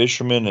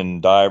fishermen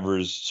and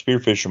divers, spear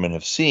fishermen,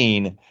 have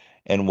seen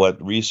and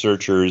what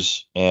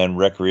researchers and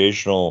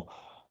recreational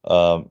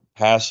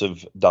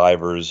passive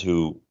divers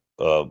who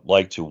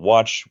like to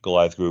watch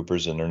Goliath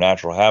groupers in their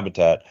natural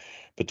habitat,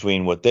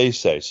 between what they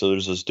say. So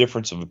there's this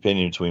difference of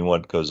opinion between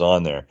what goes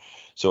on there.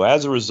 So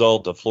as a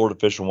result, the Florida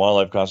Fish and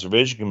Wildlife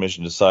Conservation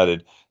Commission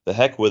decided, the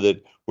heck with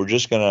it, we're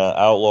just going to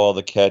outlaw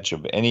the catch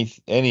of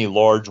any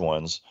large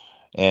ones.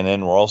 And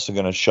then we're also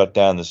going to shut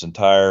down this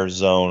entire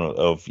zone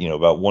of,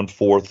 about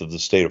 1/4 of the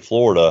state of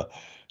Florida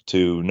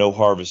to no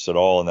harvest at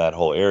all in that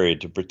whole area,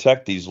 to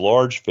protect these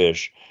large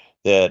fish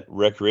that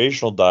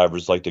recreational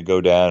divers like to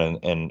go down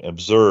and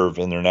observe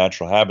in their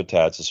natural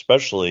habitats,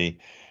 especially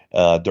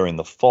during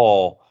the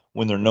fall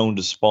when they're known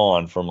to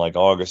spawn from like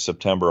August,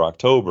 September,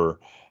 October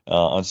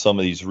on some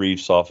of these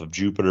reefs off of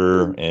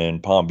Jupiter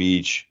and Palm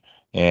Beach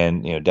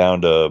and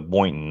down to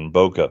Boynton and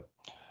Boca.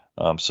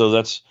 So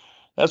that's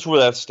where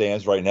that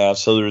stands right now.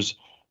 So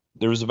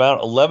there was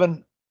about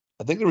 11.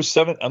 I think there was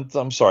seven.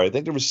 I'm sorry. I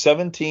think there was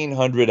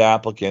 1,700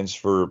 applicants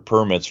for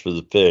permits for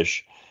the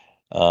fish.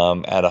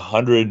 At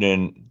 100,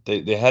 and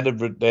they had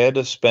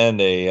to spend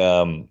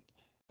a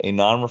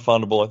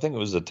non-refundable. I think it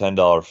was a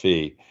 $10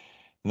 fee.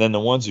 And then the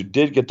ones who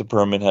did get the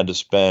permit had to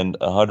spend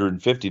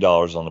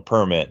 $150 on the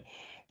permit.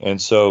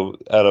 And so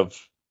out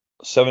of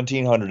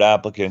 1,700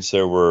 applicants,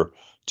 there were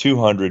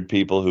 200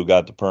 people who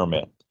got the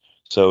permit.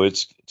 So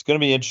it's going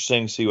to be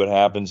interesting to see what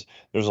happens.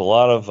 There's a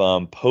lot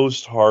of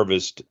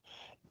post-harvest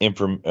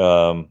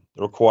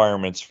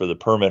requirements for the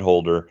permit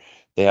holder.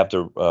 They have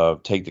to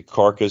take the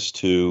carcass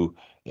to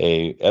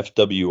a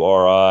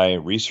FWRI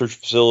research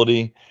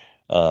facility.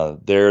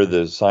 There,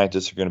 the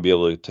scientists are going to be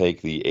able to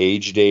take the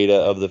age data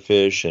of the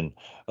fish and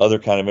other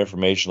kind of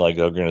information, like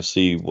they're going to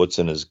see what's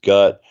in his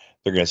gut.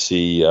 They're going to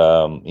see,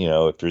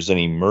 if there's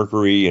any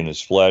mercury in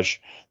his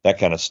flesh, that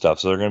kind of stuff.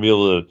 So they're going to be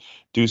able to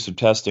do some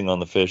testing on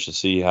the fish to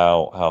see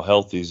how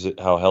healthy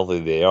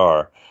they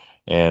are,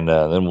 and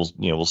then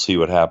we'll see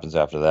what happens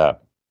after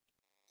that.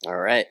 All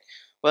right.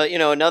 Well,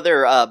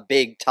 another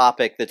big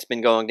topic that's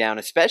been going down,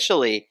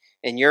 especially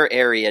in your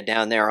area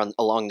down there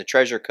along the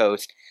Treasure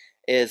Coast,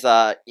 is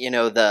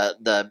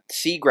the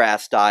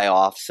seagrass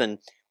die-offs, and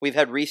we've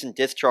had recent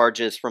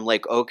discharges from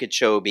Lake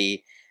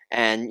Okeechobee,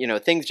 and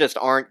things just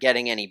aren't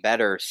getting any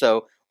better.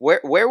 So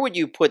where would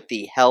you put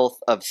the health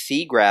of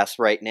seagrass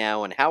right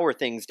now, and how are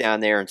things down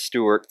there in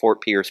Stewart,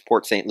 Fort Pierce,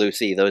 Port St.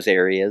 Lucie, those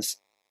areas?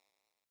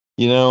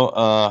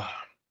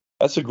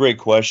 That's a great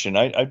question.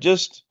 I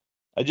just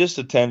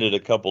attended a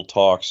couple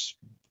talks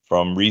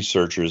from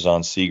researchers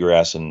on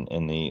seagrass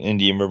in the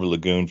Indian River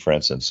Lagoon, for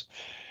instance.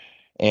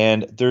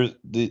 And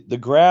the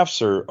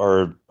graphs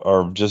are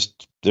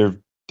just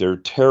they're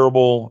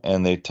terrible,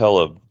 and they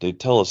tell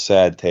a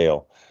sad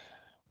tale.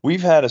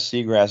 We've had a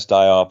seagrass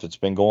die-off that's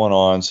been going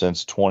on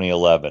since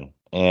 2011,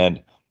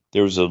 and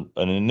there was an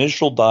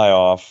initial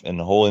die-off in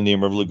the whole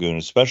Indian River Lagoon,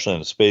 especially on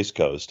the Space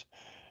Coast,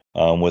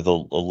 with a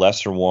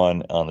lesser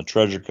one on the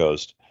Treasure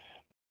Coast.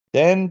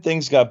 Then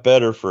things got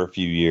better for a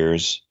few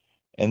years,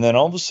 and then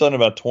all of a sudden,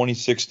 about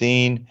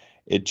 2016,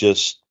 it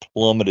just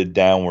plummeted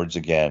downwards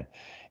again.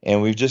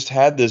 And we've just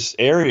had this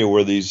area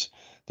where there's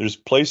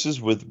places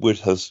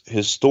which has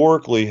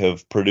historically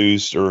have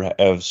produced or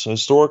have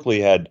historically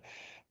had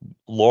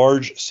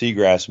large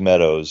seagrass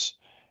meadows,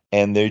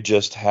 and they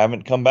just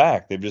haven't come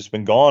back. They've just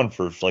been gone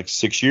for like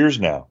 6 years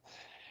now,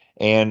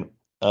 and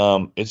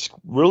it's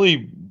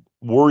really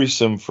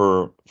worrisome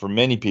for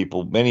many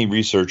people, many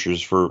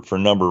researchers, for a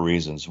number of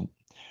reasons.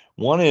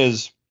 One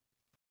is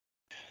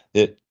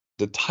that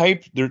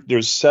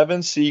there's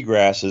 7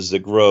 seagrasses that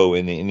grow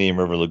in the Indian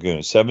River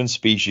Lagoon, 7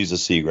 species of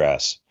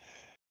seagrass.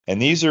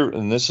 And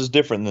this is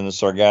different than the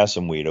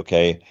sargassum weed,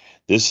 okay?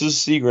 This is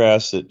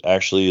seagrass that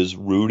actually is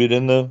rooted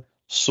in the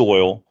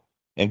soil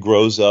and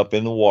grows up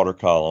in the water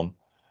column,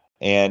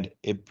 and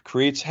it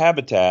creates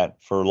habitat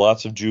for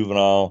lots of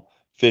juvenile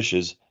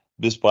fishes.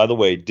 This, by the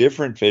way,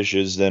 different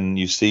fishes than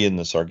you see in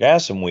the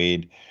sargassum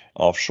weed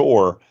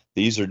offshore.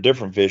 These are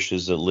different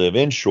fishes that live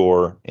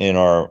inshore in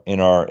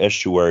our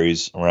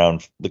estuaries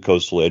around the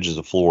coastal edges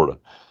of Florida.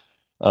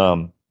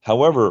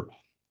 However,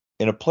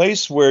 in a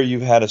place where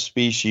you've had a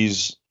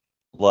species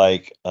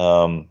like,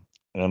 and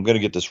I'm going to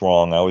get this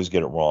wrong, I always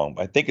get it wrong,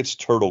 but I think it's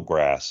turtle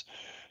grass.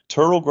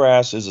 Turtle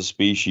grass is a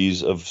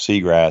species of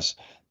seagrass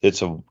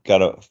that's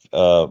got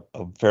a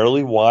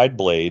fairly wide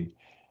blade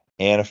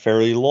and a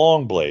fairly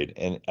long blade.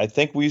 And I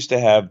think we used to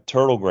have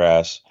turtle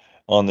grass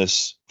on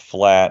this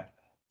flat.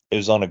 It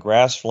was on a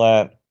grass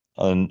flat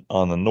on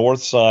the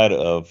north side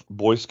of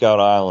Boy Scout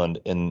Island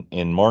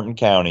in Martin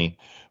County,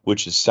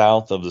 which is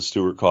south of the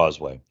Stewart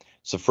Causeway.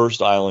 It's the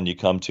first island you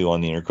come to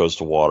on the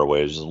intercoastal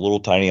waterways. It's a little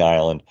tiny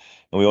island,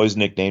 and we always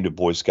nicknamed it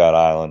Boy Scout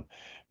Island.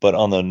 But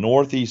on the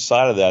northeast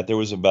side of that, there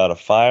was about a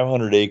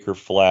 500-acre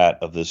flat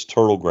of this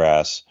turtle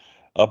grass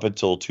up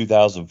until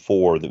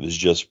 2004 that was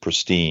just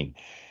pristine.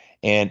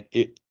 And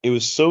it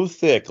was so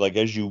thick, like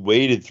as you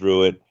waded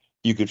through it,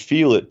 you could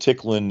feel it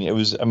tickling. It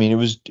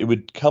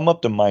would come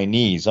up to my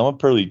knees. I'm a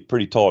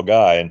pretty tall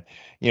guy, and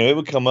it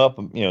would come up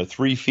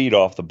 3 feet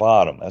off the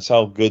bottom. That's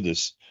how good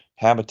this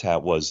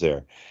habitat was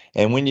there.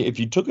 And if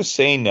you took a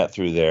seine net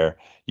through there,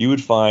 you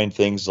would find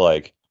things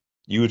like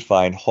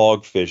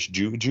hogfish,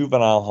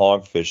 juvenile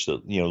hogfish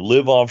that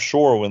live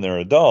offshore when they're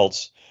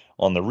adults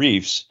on the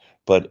reefs,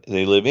 but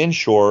they live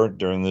inshore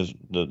during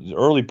the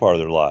early part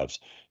of their lives.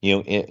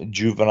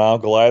 Juvenile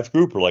Goliath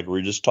Grouper, like we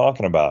were just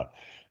talking about.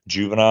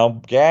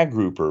 Juvenile gag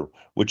grouper,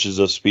 which is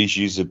a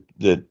species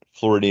that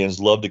Floridians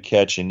love to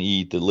catch and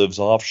eat, that lives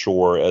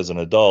offshore as an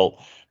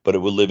adult, but it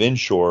would live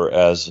inshore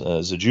as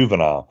a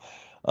juvenile.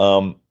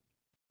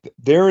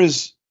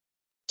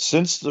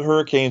 Since the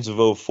hurricanes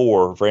of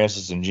 '04,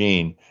 Francis and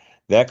Jean,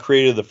 that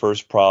created the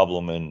first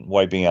problem in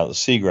wiping out the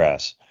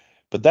seagrass.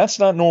 But that's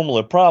not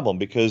normally a problem,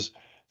 because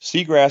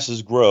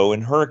seagrasses grow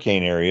in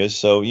hurricane areas.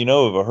 So, if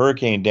a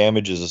hurricane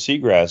damages a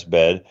seagrass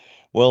bed,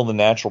 well, the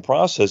natural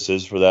process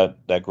is for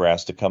that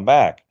grass to come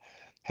back.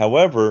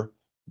 However,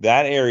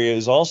 that area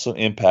is also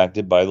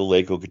impacted by the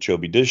Lake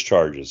Okeechobee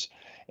discharges.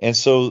 And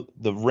so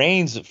the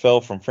rains that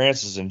fell from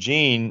Francis and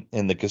Jean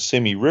in the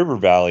Kissimmee River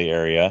Valley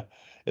area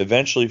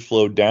eventually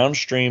flowed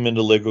downstream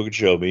into Lake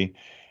Okeechobee.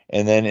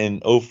 And then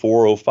in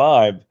 '04,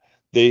 '05,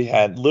 they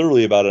had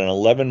literally about an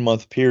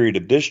 11-month period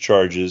of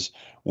discharges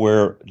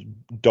where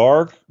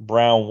dark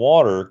brown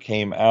water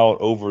came out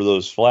over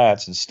those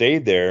flats and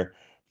stayed there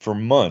for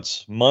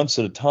months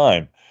at a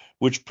time,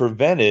 which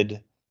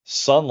prevented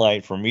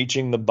sunlight from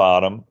reaching the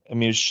bottom. I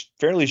mean, it's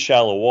fairly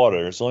shallow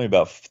water. It's only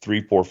about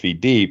 3, 4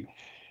 feet deep,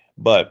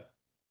 but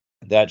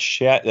that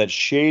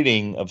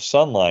shading of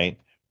sunlight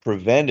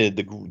prevented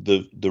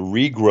the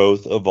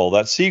regrowth of all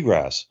that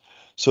seagrass.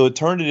 So it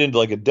turned it into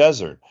like a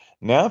desert.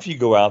 Now, if you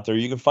go out there,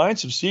 you can find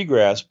some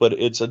seagrass, but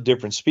it's a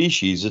different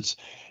species.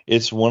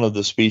 It's one of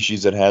the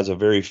species that has a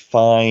very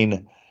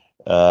fine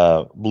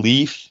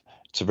leaf.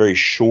 It's a very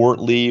short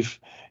leaf,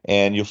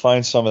 and you'll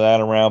find some of that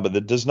around, but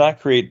it does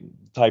not create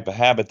the type of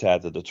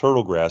habitat that the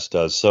turtle grass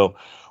does. So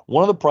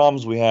one of the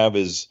problems we have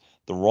is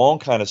the wrong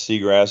kind of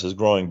seagrass is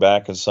growing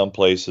back in some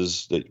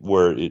places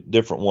where a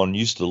different one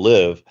used to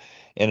live,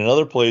 and in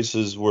other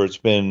places where it's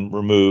been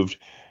removed,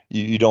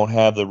 you don't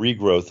have the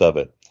regrowth of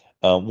it.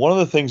 One of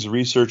the things the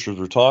researchers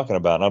were talking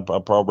about, and I'll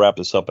probably wrap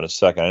this up in a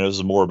second. I know this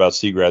is more about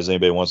seagrass than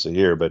anybody wants to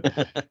hear, but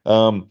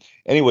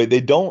anyway,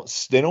 they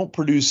don't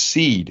produce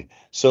seed.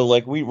 So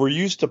like we're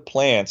used to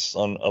plants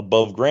on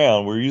above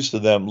ground. We're used to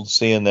them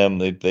seeing them.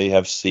 They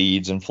have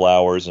seeds and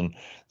flowers, and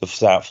the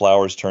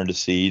flowers turn to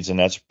seeds, and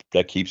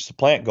that keeps the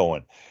plant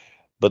going.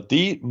 But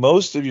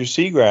most of your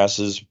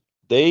seagrasses,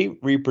 they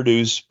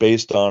reproduce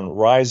based on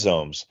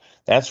rhizomes.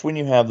 That's when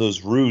you have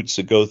those roots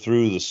that go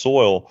through the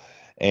soil,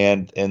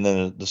 and then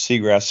the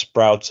seagrass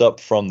sprouts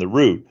up from the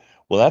root.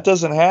 Well, that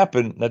doesn't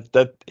happen.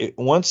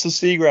 Once the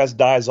seagrass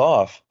dies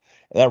off,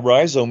 and that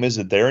rhizome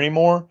isn't there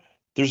anymore,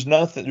 there's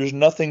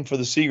nothing for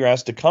the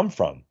seagrass to come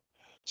from.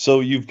 So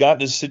you've got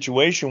this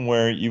situation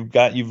where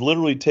you've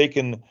literally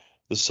taken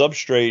the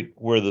substrate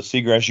where the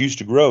seagrass used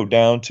to grow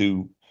down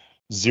to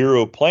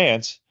zero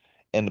plants,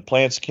 and the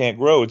plants can't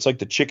grow. It's like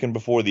the chicken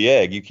before the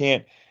egg. You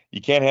can't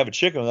have a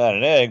chicken without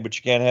an egg, but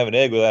you can't have an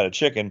egg without a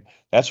chicken.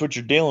 That's what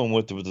you're dealing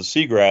with the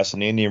seagrass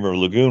in the Indian River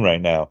Lagoon right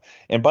now.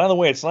 And by the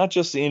way, it's not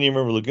just the Indian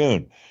River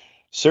Lagoon.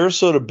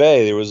 Sarasota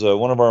Bay, there was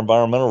one of our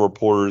environmental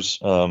reporters,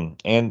 Ann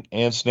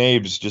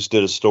Snabes, just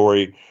did a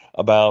story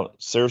about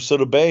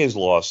Sarasota Bay has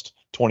lost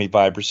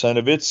 25%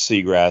 of its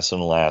seagrass in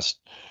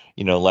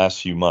the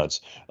last few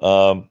months.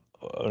 A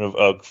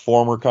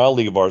former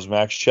colleague of ours,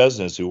 Max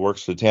Chesnes, who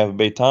works for the Tampa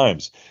Bay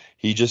Times,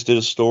 he just did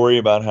a story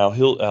about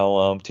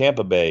how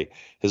Tampa Bay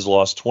has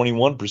lost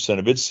 21%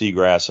 of its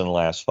seagrass in the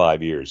last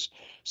 5 years.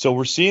 So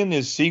we're seeing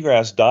this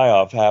seagrass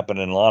die-off happen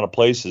in a lot of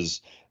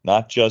places,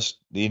 not just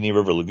the Indian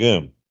River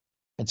Lagoon.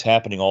 It's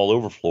happening all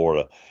over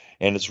Florida.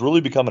 And it's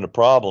really becoming a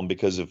problem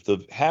because if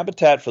the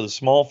habitat for the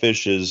small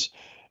fish is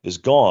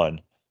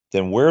gone,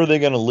 then where are they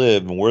going to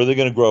live and where are they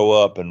going to grow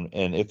up? And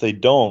if they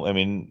don't, I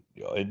mean,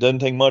 it doesn't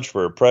take much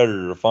for a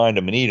predator to find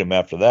them and eat them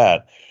after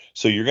that.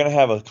 So you're going to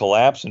have a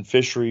collapse in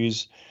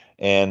fisheries.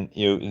 And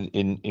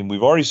and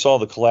we've already saw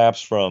the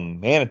collapse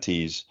from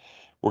manatees.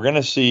 We're going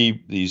to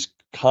see these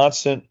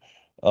constant,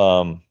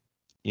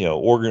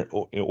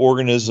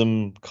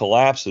 organism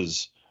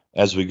collapses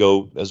as we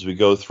go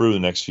through the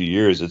next few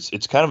years.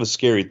 It's kind of a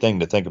scary thing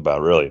to think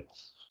about, really.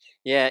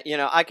 Yeah,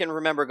 I can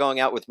remember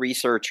going out with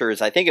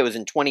researchers. I think it was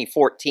in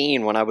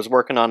 2014 when I was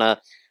working on a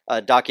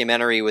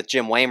documentary with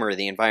Jim Waymer,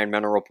 the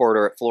environmental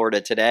reporter at Florida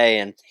Today.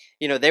 And,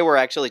 they were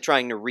actually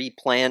trying to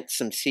replant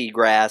some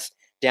seagrass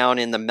down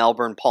in the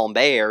Melbourne Palm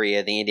Bay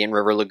area, the Indian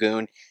River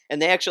Lagoon.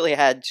 And they actually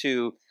had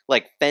to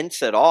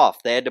fence it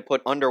off. They had to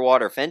put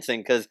underwater fencing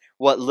because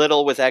what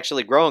little was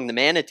actually growing, the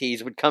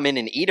manatees would come in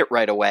and eat it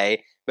right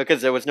away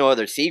because there was no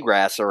other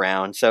seagrass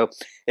around. So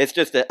it's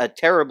just a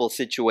terrible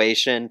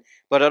situation.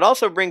 But it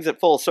also brings it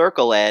full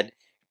circle, Ed.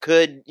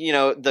 Could,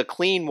 the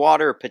clean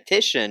water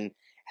petition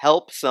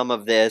help some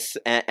of this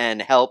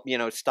and help,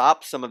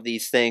 stop some of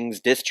these things,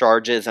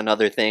 discharges and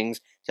other things,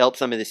 to help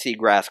some of the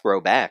seagrass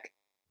grow back?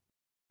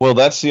 Well,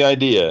 that's the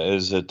idea.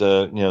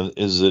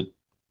 The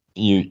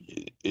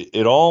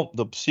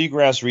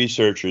seagrass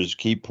researchers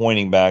keep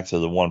pointing back to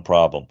the one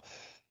problem.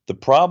 The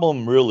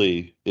problem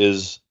really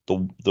is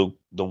the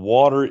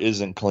water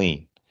isn't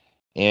clean,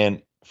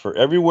 and for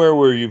everywhere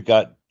where you've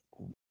got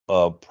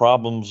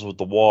problems with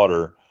the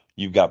water,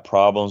 you've got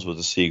problems with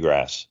the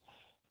seagrass.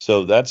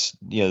 So that's,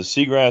 the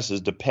seagrass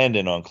is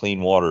dependent on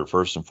clean water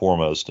first and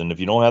foremost. And if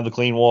you don't have the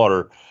clean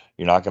water,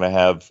 you're not going to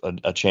have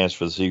a chance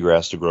for the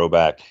seagrass to grow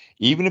back.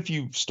 Even if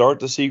you start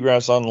the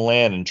seagrass on the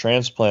land and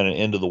transplant it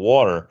into the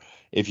water,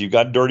 if you've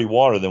got dirty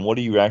water, then what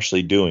are you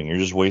actually doing? You're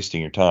just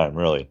wasting your time,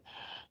 really.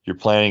 You're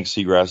planting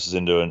seagrasses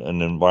into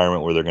an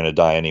environment where they're going to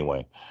die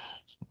anyway.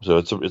 So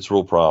it's a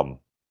real problem.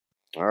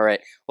 All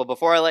right. Well,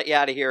 before I let you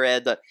out of here,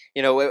 Ed,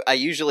 I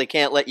usually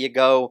can't let you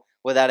go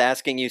without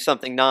asking you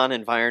something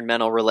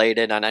non-environmental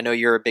related. And I know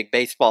you're a big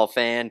baseball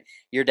fan.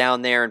 You're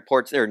down there in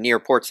near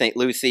Port St.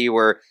 Lucie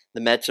where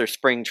the Mets are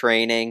spring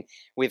training.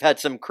 We've had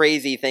some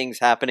crazy things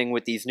happening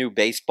with these new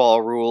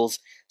baseball rules.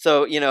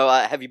 So,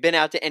 have you been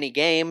out to any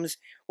games?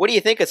 What do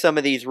you think of some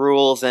of these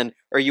rules? And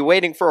are you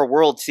waiting for a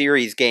World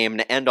Series game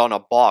to end on a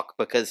balk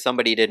because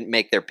somebody didn't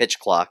make their pitch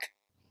clock?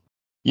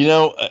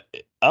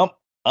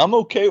 I'm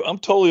okay. I'm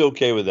totally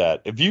okay with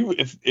that.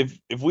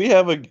 If we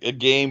have a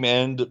game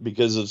end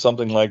because of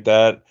something like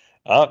that,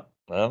 I'm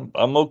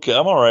okay.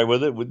 I'm all right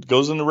with it. It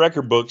goes in the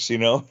record books,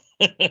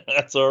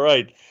 That's all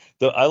right.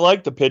 I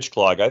like the pitch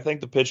clock. I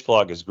think the pitch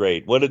clock is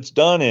great. What it's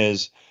done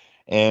is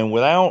And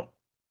without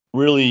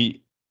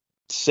really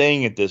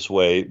saying it this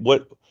way,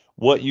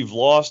 what you've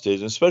lost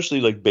is,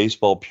 especially like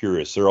baseball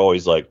purists, they're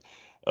always like,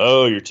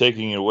 "Oh, you're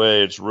taking it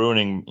away. It's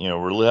ruining.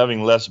 We're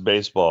having less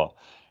baseball."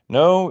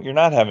 No, you're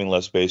not having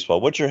less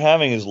baseball. What you're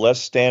having is less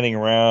standing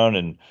around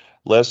and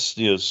less,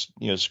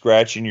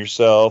 scratching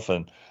yourself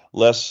and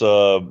less,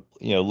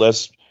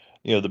 less,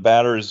 the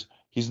batter is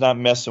he's not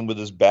messing with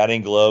his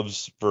batting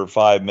gloves for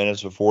 5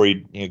 minutes before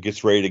he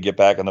gets ready to get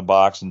back in the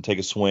box and take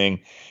a swing.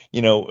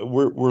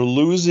 We're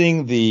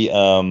losing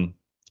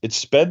it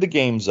sped the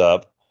games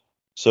up,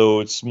 so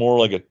it's more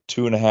like a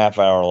 2.5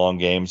 hour long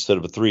game instead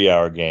of a 3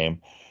 hour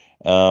game.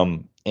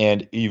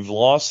 And you've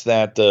lost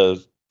that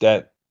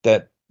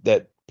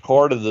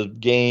part of the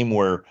game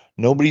where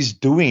nobody's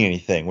doing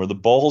anything, where the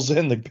ball's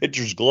in the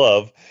pitcher's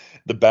glove,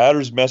 the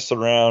batter's messing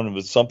around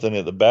with something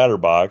at the batter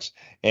box,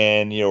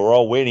 and we're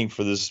all waiting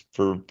for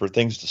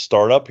things to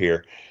start up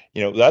here.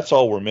 That's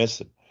all we're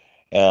missing.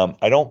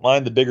 I don't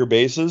mind the bigger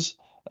bases.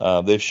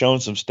 They've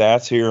shown some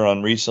stats here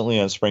recently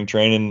on spring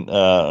training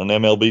on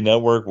MLB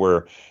Network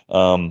where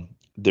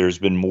there's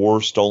been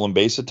more stolen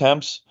base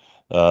attempts.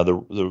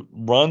 The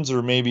runs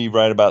are maybe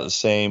right about the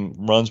same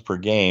runs per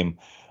game,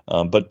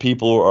 but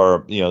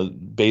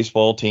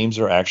baseball teams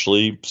are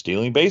actually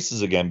stealing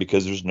bases again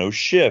because there's no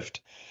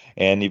shift,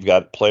 and you've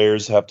got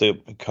players have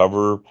to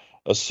cover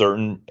a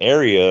certain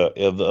area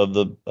of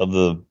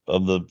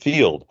the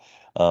field.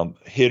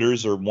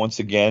 Hitters are once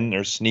again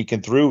they're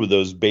sneaking through with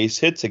those base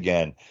hits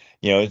again.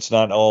 It's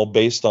not all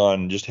based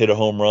on just hit a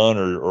home run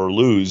or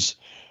lose.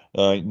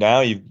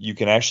 Now you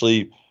can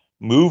actually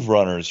move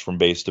runners from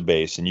base to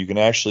base, and you can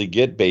actually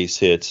get base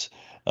hits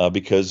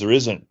because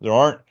there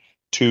aren't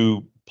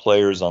two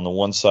players on the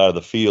one side of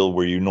the field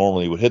where you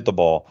normally would hit the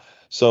ball.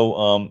 So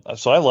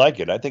I like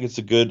it. I think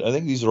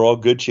these are all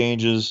good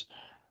changes.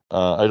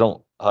 I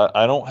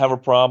don't have a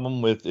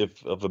problem with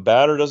if a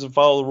batter doesn't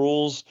follow the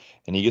rules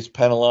and he gets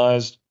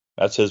penalized,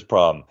 that's his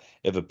problem.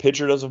 If a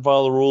pitcher doesn't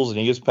follow the rules and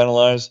he gets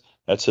penalized,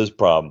 that's his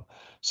problem.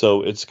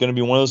 So it's going to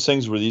be one of those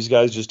things where these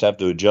guys just have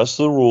to adjust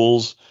to the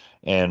rules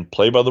and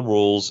play by the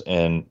rules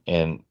and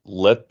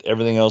let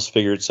everything else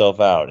figure itself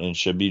out, and it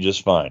should be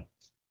just fine.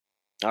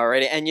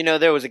 Alrighty, and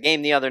there was a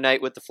game the other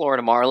night with the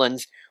Florida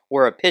Marlins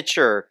where a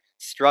pitcher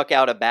struck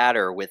out a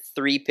batter with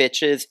 3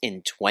 pitches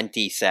in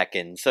 20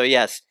 seconds. So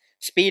yes,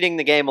 speeding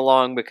the game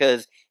along,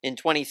 because in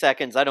 20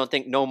 seconds, I don't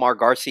think Nomar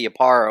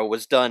Garciaparra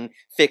was done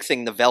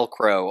fixing the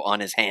Velcro on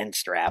his hand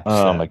straps.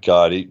 Oh my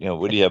God!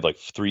 What do you have, like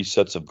 3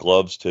 sets of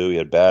gloves too? He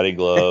had batting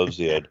gloves,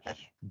 he had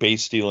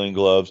base stealing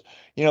gloves.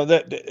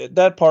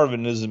 That part of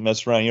it isn't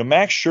messing around.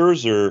 Max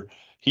Scherzer,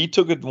 he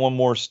took it one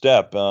more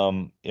step.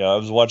 I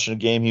was watching a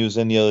game he was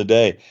in the other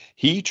day.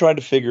 He tried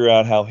to figure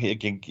out how he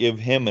can give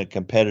him a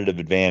competitive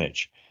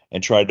advantage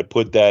and tried to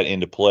put that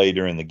into play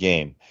during the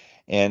game.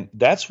 And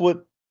that's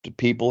what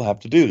people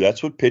have to do.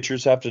 That's what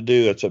pitchers have to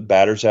do. That's what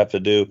batters have to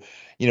do.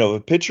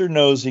 If a pitcher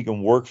knows he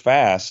can work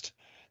fast,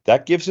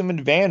 that gives him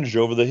advantage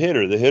over the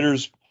hitter. The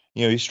hitter's,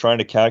 he's trying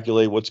to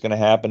calculate what's going to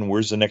happen.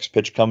 Where's the next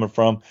pitch coming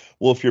from?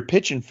 Well, if you're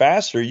pitching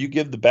faster, you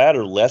give the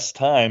batter less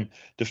time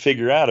to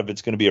figure out if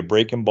it's going to be a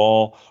breaking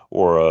ball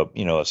or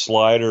a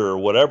slider or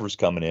whatever's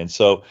coming in.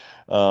 So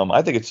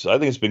I think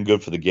it's been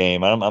good for the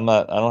game. I don't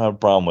have a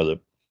problem with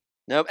it.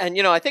 Nope, and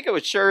I think it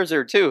was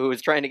Scherzer too who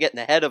was trying to get in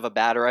the head of a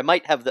batter. I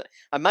might have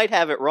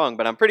it wrong,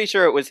 but I'm pretty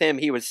sure it was him.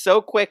 He was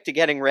so quick to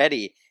getting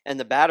ready, and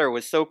the batter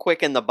was so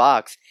quick in the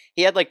box.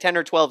 He had like 10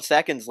 or 12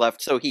 seconds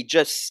left, so he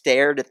just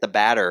stared at the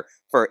batter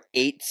for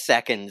 8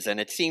 seconds, and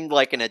it seemed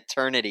like an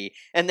eternity.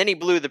 And then he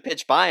blew the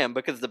pitch by him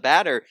because the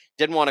batter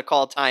didn't want to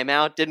call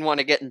timeout, didn't want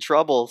to get in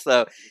trouble.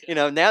 So,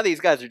 now these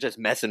guys are just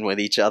messing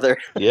with each other.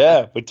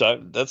 Yeah, but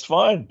that's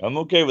fine. I'm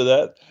okay with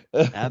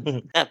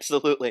that.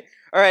 Absolutely.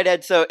 All right,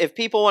 Ed, so if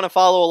people want to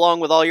follow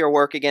along with all your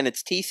work, again,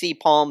 it's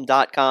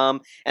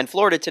tcpalm.com and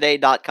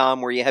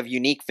floridatoday.com, where you have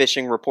unique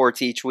fishing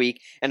reports each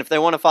week. And if they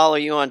want to follow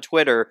you on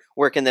Twitter,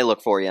 where can they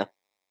look for you?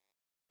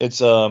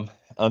 It's on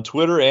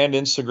Twitter and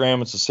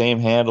Instagram. It's the same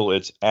handle.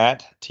 It's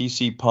at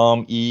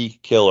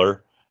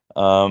tcpalmekiller.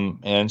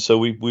 And so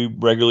we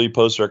regularly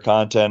post our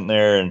content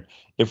there. And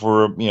if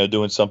we're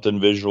doing something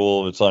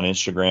visual, it's on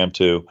Instagram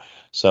too.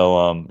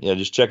 So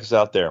just check us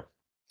out there.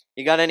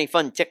 You got any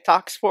fun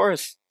TikToks for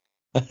us?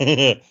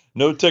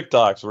 No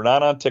TikToks. We're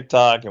not on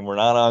TikTok and we're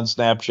not on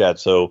Snapchat.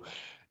 So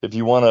if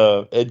you want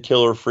a Ed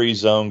Killer free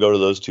zone, go to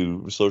those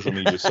 2 social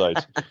media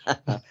sites.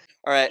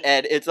 All right,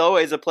 Ed, it's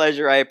always a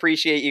pleasure. I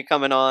appreciate you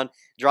coming on,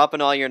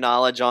 dropping all your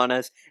knowledge on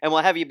us. And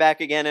we'll have you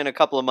back again in a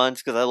couple of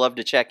months because I love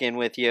to check in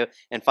with you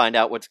and find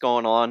out what's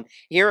going on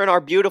here in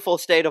our beautiful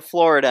state of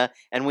Florida.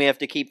 And we have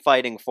to keep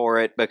fighting for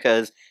it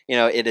because,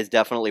 it is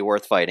definitely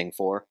worth fighting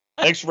for.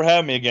 Thanks for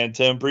having me again,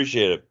 Tim.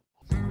 Appreciate it.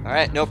 All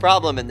right, no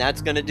problem. And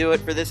that's going to do it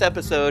for this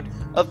episode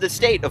of the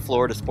State of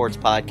Florida Sports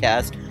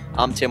Podcast.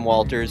 I'm Tim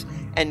Walters.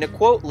 And to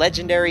quote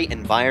legendary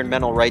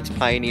environmental rights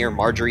pioneer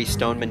Marjorie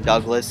Stoneman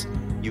Douglas,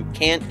 you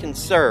can't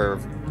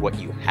conserve what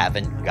you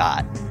haven't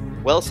got.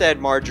 Well said,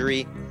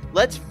 Marjorie.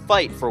 Let's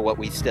fight for what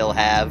we still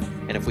have,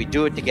 and if we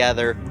do it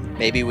together,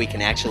 maybe we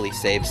can actually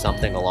save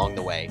something along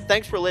the way.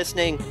 Thanks for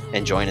listening,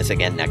 and join us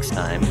again next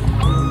time.